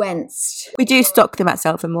influenced. We do stock them at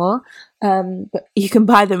Self and More, but you can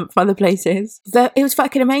buy them from other places. It was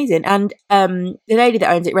fucking amazing. And the lady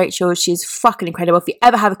that owns it, Rachel, she's fucking incredible. If you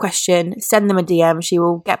ever have a question, send them a DM. She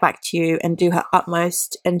will get back to you and do her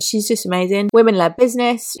utmost. And she's just amazing. Women-led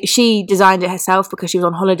business. She designed it herself because she was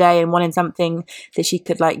on holiday and wanted something that she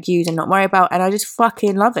could like use and not worry about. And I just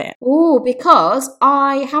fucking love it. Oh, because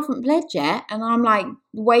I haven't bled yet and I'm like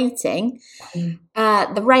waiting.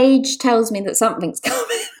 The rage tells me that something's coming.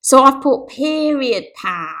 So I've put period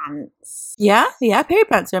pants. Yeah, period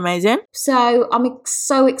pants are amazing. So I'm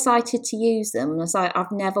so excited to use them. So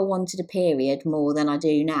I've never wanted a period more than I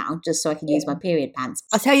do now, just so I can use my period pants.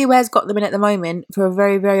 I'll tell you where's got them in at the moment for a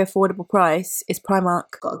very, very affordable price. It's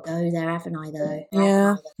Primark. Got to go there, haven't I, though?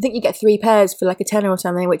 Yeah. I think you get 3 pairs for like a tenner or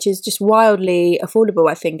something, which is just wildly affordable,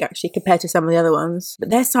 I think, actually, compared to some of the other ones. But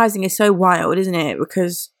their sizing is so wild, isn't it?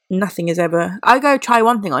 Because nothing is ever... I go try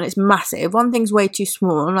one thing on, it's massive. One thing's way too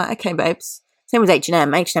small. I'm like, okay, babes. Same with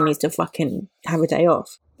H&M. H&M needs to fucking have a day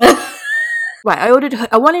off. Right,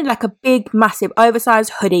 I wanted like a big, massive,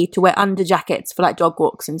 oversized hoodie to wear under jackets for like dog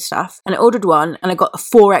walks and stuff. And I ordered one and I got a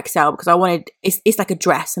 4XL because I wanted, it's like a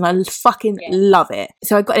dress and I fucking love it.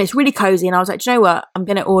 So I got it, it's really cozy and I was like, do you know what? I'm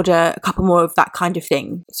going to order a couple more of that kind of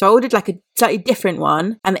thing. So I ordered like a slightly different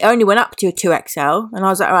one and it only went up to a 2XL. And I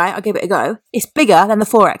was like, all right, I'll give it a go. It's bigger than the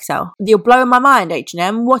 4XL. You're blowing my mind,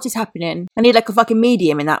 H&M. What is happening? I need like a fucking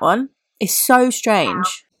medium in that one. It's so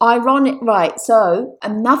strange. Ironic, right? So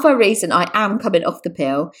another reason I am coming off the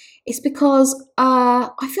pill is because I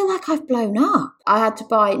feel like I've blown up. I had to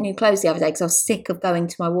buy new clothes the other day because I was sick of going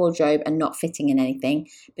to my wardrobe and not fitting in anything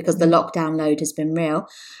because the lockdown load has been real.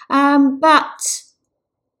 But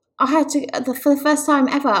I had to, for the first time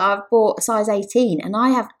ever, I've bought a size 18 and I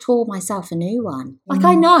have tore myself a new one. Like,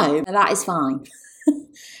 I know that is fine.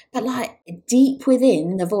 But like, deep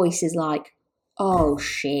within, the voice is like, oh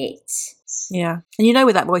shit. Yeah. And you know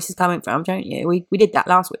where that voice is coming from, don't you? We did that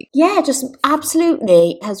last week. Yeah, just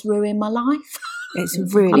absolutely has ruined my life. It's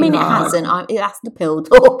really I mean, hard. it hasn't. That's the pill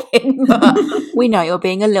talking. But We know you're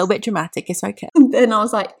being a little bit dramatic. It's okay. then I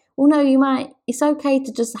was like, well, no, you might. It's okay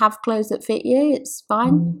to just have clothes that fit you. It's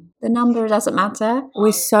fine. The number doesn't matter.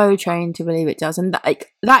 We're so trained to believe it does. And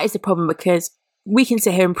that is the problem, because we can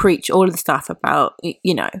sit here and preach all of the stuff about,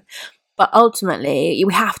 you know, but ultimately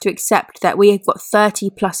we have to accept that we have got 30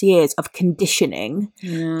 plus years of conditioning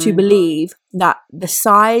to believe that the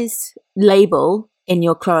size label in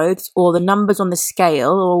your clothes or the numbers on the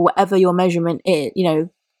scale or whatever your measurement is, you know,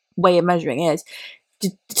 way of measuring is,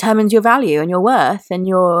 determines your value and your worth and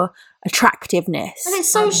your attractiveness. And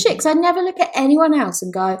it's so shit, because I never look at anyone else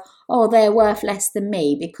and go, oh, they're worth less than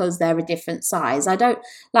me because they're a different size. I don't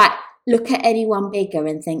like look at anyone bigger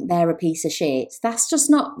and think they're a piece of shit. That's just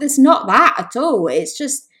not, it's not that at all. It's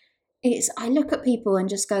just, I look at people and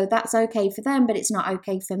just go, that's okay for them, but it's not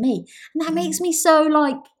okay for me. And that makes me so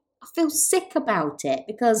like, I feel sick about it,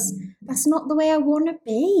 because that's not the way I want to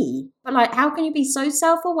be. But like, how can you be so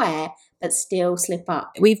self-aware but still slip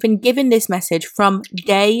up? We've been given this message from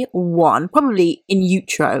day one, probably in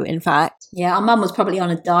utero, in fact. Yeah, our mum was probably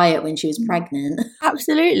on a diet when she was pregnant.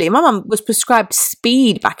 Absolutely. My mum was prescribed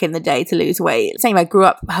speed back in the day to lose weight. Same, I grew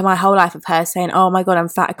up my whole life of her saying, oh my God, I'm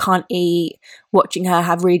fat, I can't eat, watching her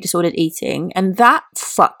have really disordered eating. And that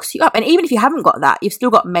fucks you up. And even if you haven't got that, you've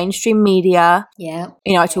still got mainstream media. Yeah.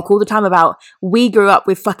 You know, I talk all the time about, we grew up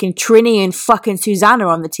with fucking Trini and fucking Susanna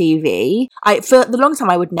on the TV. For the long time,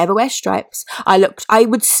 I would never wear stripes. I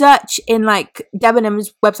would search in like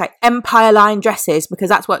Debenhams website, Empire line dresses, because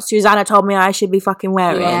that's what Susanna told me I should be fucking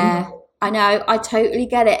wearing. Yeah, I know. I totally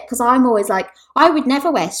get it, because I'm always like, I would never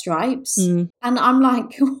wear stripes. And I'm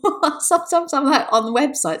like, sometimes I'm like on the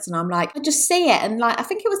websites and I'm like, I just see it. And like, I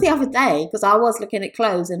think it was the other day, because I was looking at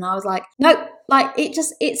clothes and I was like, nope, like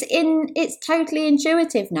it's totally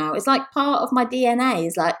intuitive now. It's like part of my DNA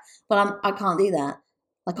is like, well, I can't do that.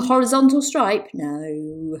 Like a horizontal stripe?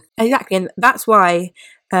 No. Exactly. And that's why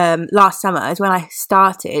last summer is when I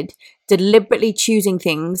started deliberately choosing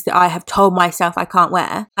things that I have told myself I can't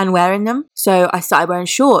wear and wearing them. So I started wearing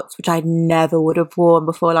shorts, which I never would have worn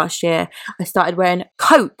before last year. I started wearing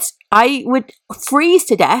coats. I would freeze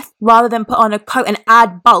to death rather than put on a coat and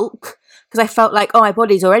add bulk, because I felt like, oh, my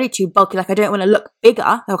body's already too bulky, like I don't want to look bigger.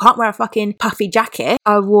 I can't wear a fucking puffy jacket.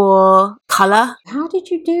 I wore colour. How did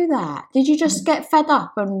you do that? Did you just get fed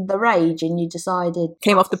up and the rage and you decided?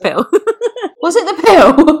 Came off the pill. Was it the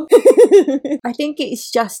pill? I think it's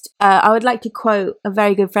just, I would like to quote a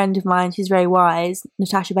very good friend of mine, she's very wise,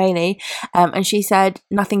 Natasha Bailey, and she said,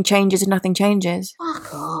 nothing changes and nothing changes.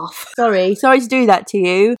 Fuck off. Sorry to do that to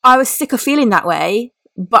you. I was sick of feeling that way,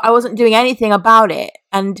 but I wasn't doing anything about it.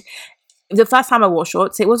 And the first time I wore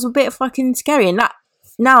shorts, it was a bit fucking scary. And that,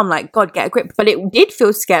 now I'm like, God, get a grip. But it did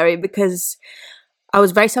feel scary because I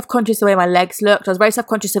was very self-conscious the way my legs looked. I was very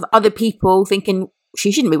self-conscious of other people thinking,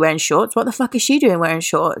 she shouldn't be wearing shorts. What the fuck is she doing wearing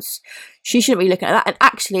shorts? She shouldn't be looking at that. And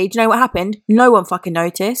actually, do you know what happened? No one fucking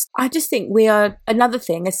noticed. I just think we are, another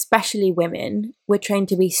thing, especially women, we're trained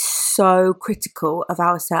to be so critical of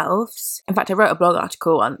ourselves. In fact, I wrote a blog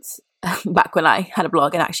article once, back when I had a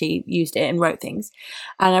blog and actually used it and wrote things.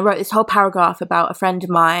 And I wrote this whole paragraph about a friend of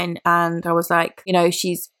mine, and I was like, you know,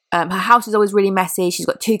 she's her house is always really messy. She's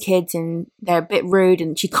got 2 kids and they're a bit rude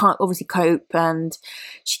and she can't obviously cope, and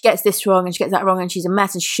she gets this wrong and she gets that wrong and she's a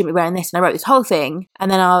mess and she shouldn't be wearing this. And I wrote this whole thing,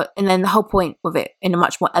 and then the whole point of it in a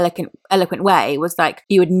much more eloquent way was like,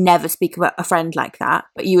 you would never speak of a friend like that,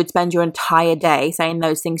 but you would spend your entire day saying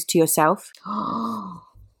those things to yourself.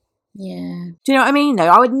 Yeah. Do you know what I mean? No,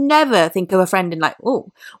 I would never think of a friend and like, oh,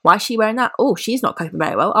 why is she wearing that? Oh, she's not coping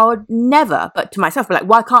very well. I would never, but to myself, be like,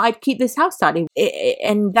 why can't I keep this house tidy?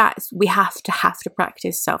 And that's, we have to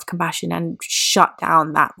practice self-compassion and shut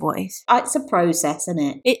down that voice. It's a process,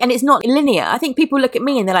 isn't it? And it's not linear. I think people look at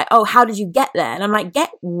me and they're like, oh, how did you get there? And I'm like,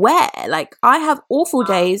 get where? Like, I have awful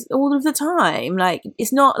days all of the time. Like,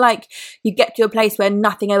 it's not like you get to a place where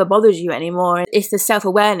nothing ever bothers you anymore. It's the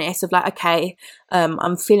self-awareness of like, okay,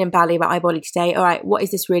 I'm feeling badly about my body today. All right, what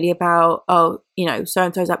is this really about? Oh, you know,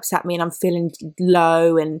 so-and-so's upset me and I'm feeling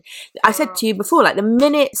low. And I said to you before, like the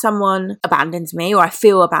minute someone abandons me or I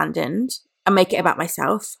feel abandoned, I make it about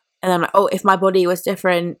myself. And I'm like, oh, if my body was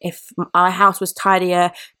different, if my house was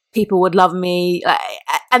tidier, people would love me.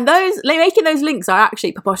 And those, like, making those links are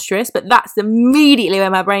actually preposterous, but that's immediately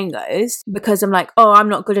where my brain goes, because I'm like, oh, I'm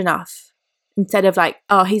not good enough. instead of like,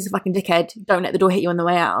 oh, he's a fucking dickhead, don't let the door hit you on the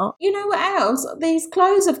way out. You know what else? These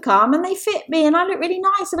clothes have come and they fit me and I look really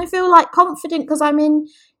nice and I feel like confident because I'm in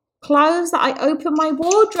clothes that I open my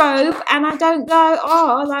wardrobe and I don't go,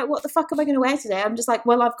 oh, like, what the fuck am I going to wear today? I'm just like,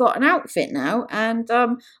 well, I've got an outfit now and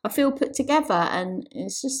I feel put together, and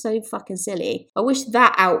it's just so fucking silly. I wish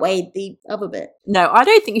that outweighed the other bit. No, I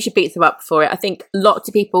don't think you should beat them up for it. I think lots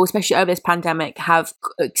of people, especially over this pandemic, have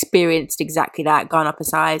experienced exactly that, gone up a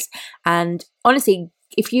size. And honestly,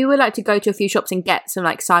 if you would like to go to a few shops and get some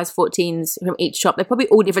like size 14s from each shop, they're probably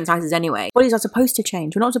all different sizes anyway. Bodies are supposed to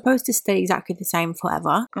change. We're not supposed to stay exactly the same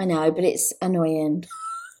forever. I know, but it's annoying.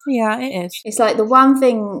 Yeah, it is. It's like the one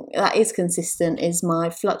thing that is consistent is my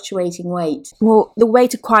fluctuating weight. Well, the way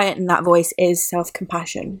to quieten that voice is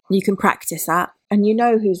self-compassion. You can practice that. And you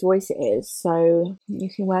know whose voice it is, so you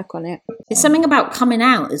can work on it. There's something about coming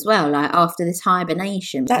out as well, like after this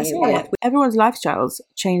hibernation That's period. it. Everyone's lifestyles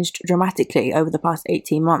changed dramatically over the past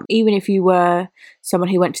 18 months. Even if you were someone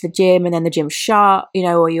who went to the gym and then the gym shut, you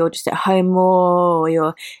know, or you're just at home more, or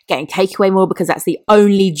you're getting takeaway more because that's the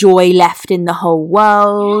only joy left in the whole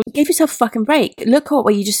world. Give yourself a fucking break. Look at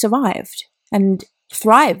what you just survived and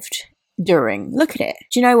thrived during. Look at it.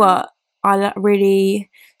 Do you know what? I really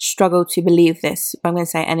struggle to believe this, but I'm going to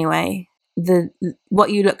say it anyway.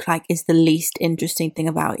 What you look like is the least interesting thing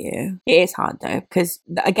about you. It is hard though, because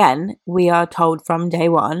again, we are told from day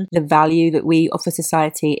one the value that we offer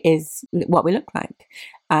society is what we look like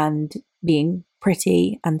and being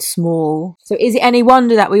pretty and small. So is it any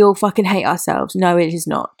wonder that we all fucking hate ourselves? No, it is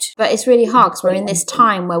not. But it's really hard because we're in this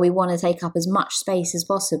time where we want to take up as much space as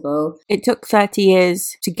possible. It took 30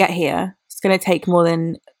 years to get here. It's going to take more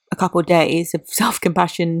than a couple of days of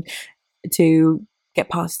self-compassion to get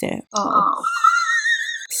past it. Oh.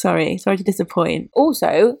 Sorry to disappoint.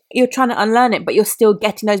 Also, you're trying to unlearn it, but you're still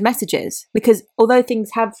getting those messages because although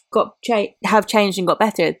things have changed and got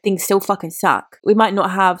better, things still fucking suck. We might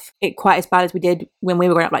not have it quite as bad as we did when we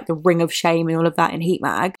were growing up, like the ring of shame and all of that in Heat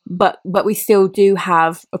Mag, but we still do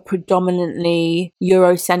have a predominantly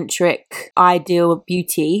Eurocentric ideal of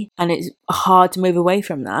beauty, and it's hard to move away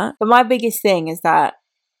from that. But my biggest thing is that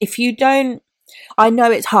if you don't, I know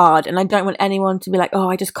it's hard and I don't want anyone to be like, oh,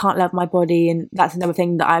 I just can't love my body, and that's another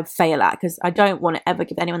thing that I fail at, because I don't want to ever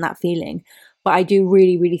give anyone that feeling. But I do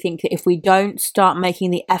really, really think that if we don't start making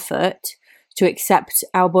the effort to accept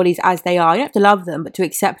our bodies as they are, you don't have to love them, but to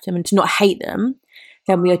accept them and to not hate them,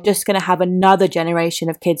 then we are just going to have another generation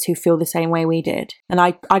of kids who feel the same way we did. And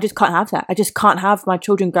I just can't have that. I just can't have my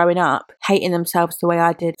children growing up hating themselves the way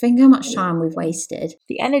I did. Think how much time we've wasted.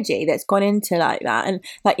 The energy that's gone into like that, and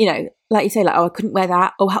like, you know, like you say, like, oh, I couldn't wear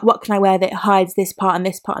that, or what can I wear that hides this part and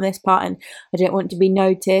this part and this part, and I don't want to be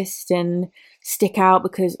noticed and stick out,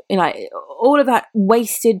 because, you know, like, all of that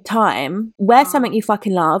wasted time. Wear something you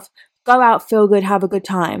fucking love, go out, feel good, have a good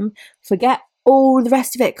time, forget all the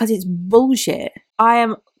rest of it, because it's bullshit. I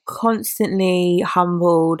am constantly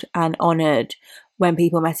humbled and honoured when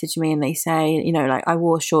people message me and they say, you know, like, I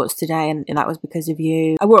wore shorts today and that was because of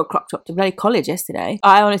you. I wore a crop top to bloody college yesterday.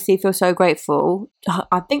 I honestly feel so grateful.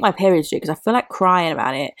 I think my period's due because I feel like crying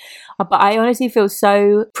about it. But I honestly feel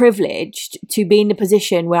so privileged to be in the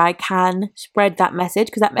position where I can spread that message,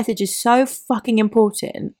 because that message is so fucking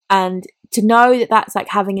important. And to know that that's like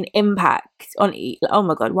having an impact on, oh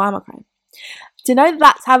my God, why am I crying? To know that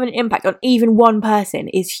that's having an impact on even one person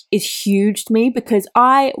is huge to me, because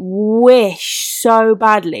I wish so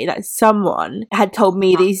badly that someone had told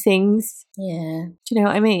me these things. Yeah. Do you know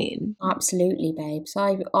what I mean? Absolutely, babes.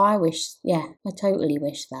 I wish, yeah, I totally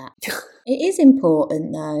wish that. It is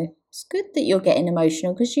important though. It's good that you're getting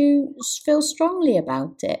emotional because you feel strongly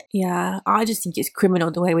about it. Yeah, I just think it's criminal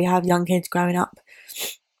the way we have young kids growing up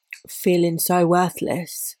feeling so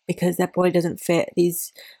worthless because their body doesn't fit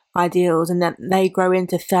these ideals, and then they grow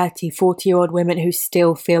into 30-40-year-old women who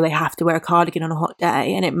still feel they have to wear a cardigan on a hot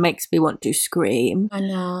day, and it makes me want to scream. I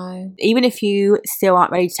know. Even if you still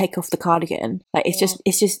aren't ready to take off the cardigan, like,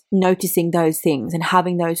 it's just noticing those things and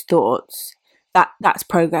having those thoughts. That's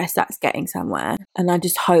progress. That's getting somewhere. And I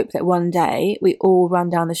just hope that one day we all run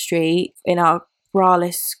down the street in our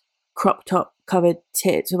braless crop top covered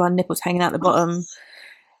tits with our nipples hanging out the bottom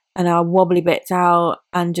and our wobbly bits out,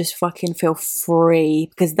 and just fucking feel free,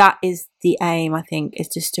 because that is the aim, I think, is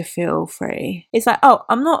just to feel free. It's like, oh,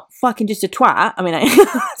 I'm not fucking just a twat. I mean,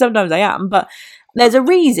 sometimes I am, but there's a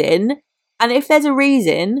reason, and if there's a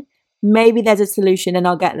reason, maybe there's a solution, and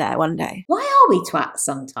I'll get there one day. Why are we twats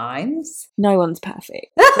sometimes? No one's perfect.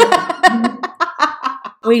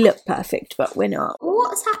 We look perfect, but we're not.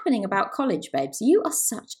 What's happening about college, babes? You are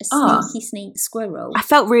such a sneaky squirrel. I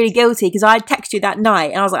felt really guilty because I texted you that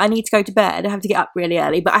night and I was like, I need to go to bed. I have to get up really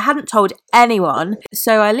early. But I hadn't told anyone.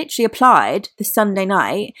 So I literally applied the Sunday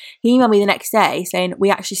night. He emailed me the next day saying,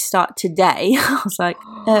 we actually start today. I was like,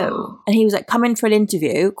 oh. And he was like, come in for an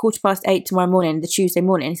interview, 8:15 tomorrow morning, the Tuesday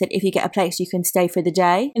morning. He said, if you get a place, you can stay for the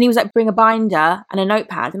day. And he was like, bring a binder and a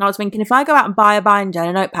notepad. And I was thinking, if I go out and buy a binder and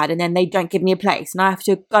a notepad and then they don't give me a place and I have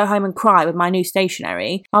to go home and cry with my new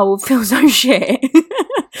stationery, I will feel so shit.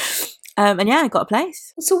 And yeah, I got a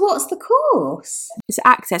place. So what's the course? It's an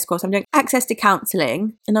access course. I'm doing access to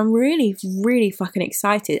counselling and I'm really, really fucking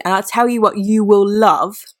excited. And I'll tell you what you will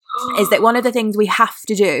love is that one of the things we have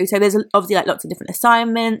to do, so there's obviously like lots of different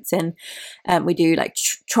assignments and we do like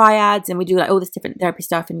triads and we do like all this different therapy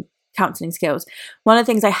stuff and counselling skills. One of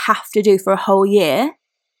the things I have to do for a whole year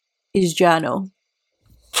is journal.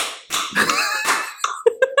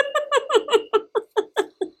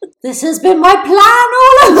 This has been my plan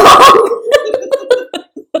all along.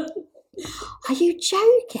 Are you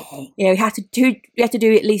joking? Yeah, we have to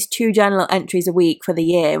do at least 2 journal entries a week for the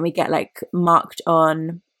year, and we get like marked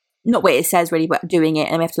on not what it says really, but doing it,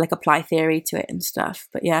 and we have to like apply theory to it and stuff.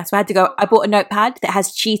 But yeah, so I bought a notepad that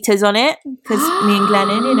has cheetahs on it because me and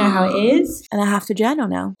Glennon, you know how it is, and I have to journal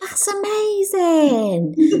now. That's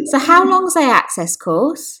amazing. So how long's the access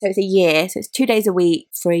course? So it's a year, so it's 2 days a week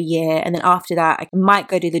for a year, and then after that I might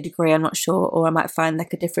go do the degree, I'm not sure, or I might find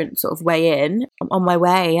like a different sort of way in. I'm on my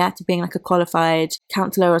way to being like a qualified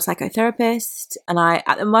counsellor or psychotherapist, and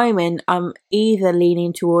at the moment I'm either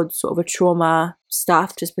leaning towards sort of a trauma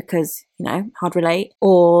stuff just because, you know, hard relate,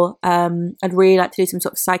 or I'd really like to do some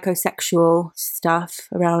sort of psychosexual stuff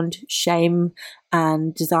around shame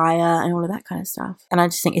and desire and all of that kind of stuff. And I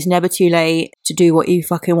just think it's never too late to do what you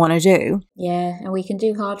fucking want to do. Yeah, and we can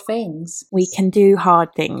do hard things. We can do hard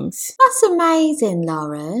things. That's amazing,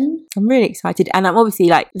 Lauren. I'm really excited, and I'm obviously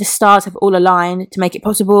like the stars have all aligned to make it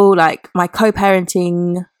possible. Like my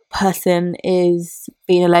co-parenting person is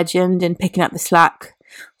being a legend and picking up the slack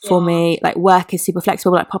for me. Like work is super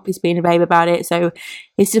flexible, like Poppy's being a babe about it, so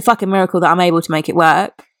it's a fucking miracle that I'm able to make it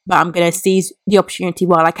work, but I'm going to seize the opportunity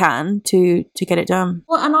while I can to get it done.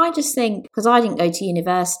 Well, and I just think, because I didn't go to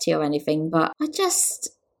university or anything, but I just,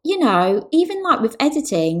 you know, even like with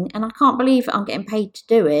editing, and I can't believe I'm getting paid to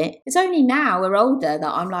do it. It's only now we're older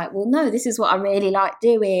that I'm like, well, no, this is what I really like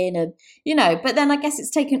doing, and you know, but then I guess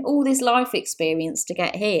it's taken all this life experience to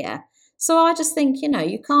get here. So I just think, you know,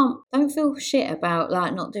 don't feel shit about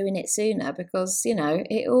like not doing it sooner, because, you know,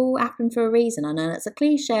 it all happened for a reason. I know it's a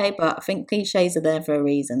cliche, but I think cliches are there for a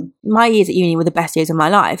reason. My years at uni were the best years of my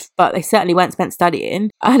life, but they certainly weren't spent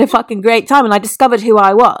studying. I had a fucking great time and I discovered who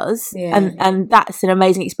I was. Yeah. And that's an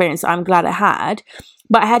amazing experience that I'm glad I had.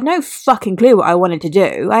 But I had no fucking clue what I wanted to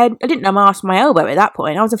do. I didn't know my ass from my elbow at that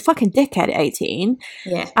point. I was a fucking dickhead at 18.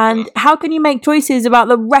 Yeah. And how can you make choices about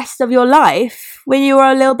the rest of your life when you were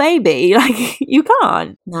a little baby? Like, you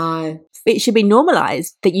can't. No. It should be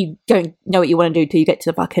normalised that you don't know what you want to do till you get to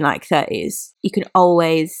the fucking like 30s. You can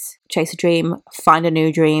always chase a dream, find a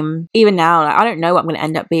new dream. Even now, like, I don't know what I'm going to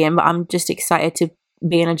end up being, but I'm just excited to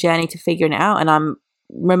be on a journey to figuring it out. And I'm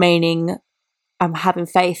having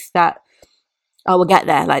faith that I will get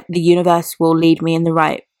there. Like the universe will lead me in the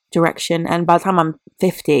right direction, and by the time I'm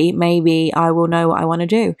 50, maybe I will know what I want to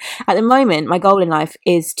do. At the moment, my goal in life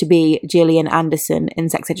is to be Gillian Anderson in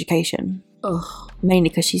Sex Education. Oh, mainly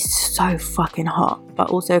because she's so fucking hot, but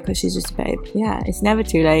also because she's just a babe. Yeah, it's never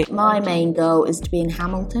too late. My main goal is to be in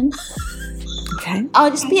Hamilton. Okay. I'll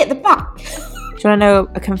just be at the back. Do you want to know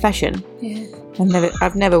a confession? Yeah.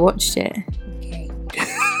 I've never watched it. Okay.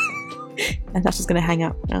 And that's just going to hang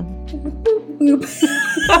up now.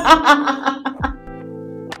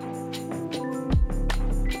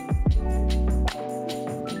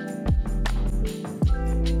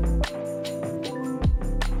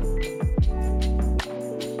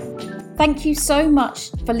 Thank you so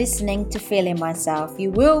much for listening to Feeling Myself.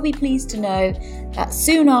 You will be pleased to know that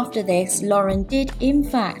soon after this, Lauren did in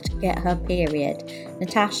fact get her period.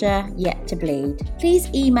 Natasha yet to bleed. Please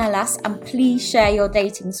email us and please share your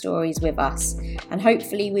dating stories with us. And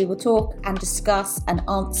hopefully we will talk and discuss and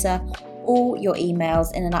answer all your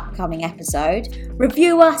emails in an upcoming episode.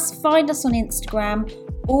 Review us, find us on Instagram.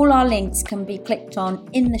 All our links can be clicked on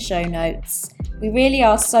in the show notes. We really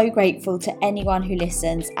are so grateful to anyone who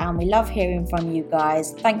listens, and we love hearing from you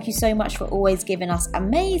guys. Thank you so much for always giving us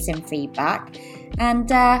amazing feedback, and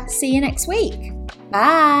see you next week.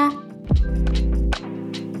 Bye.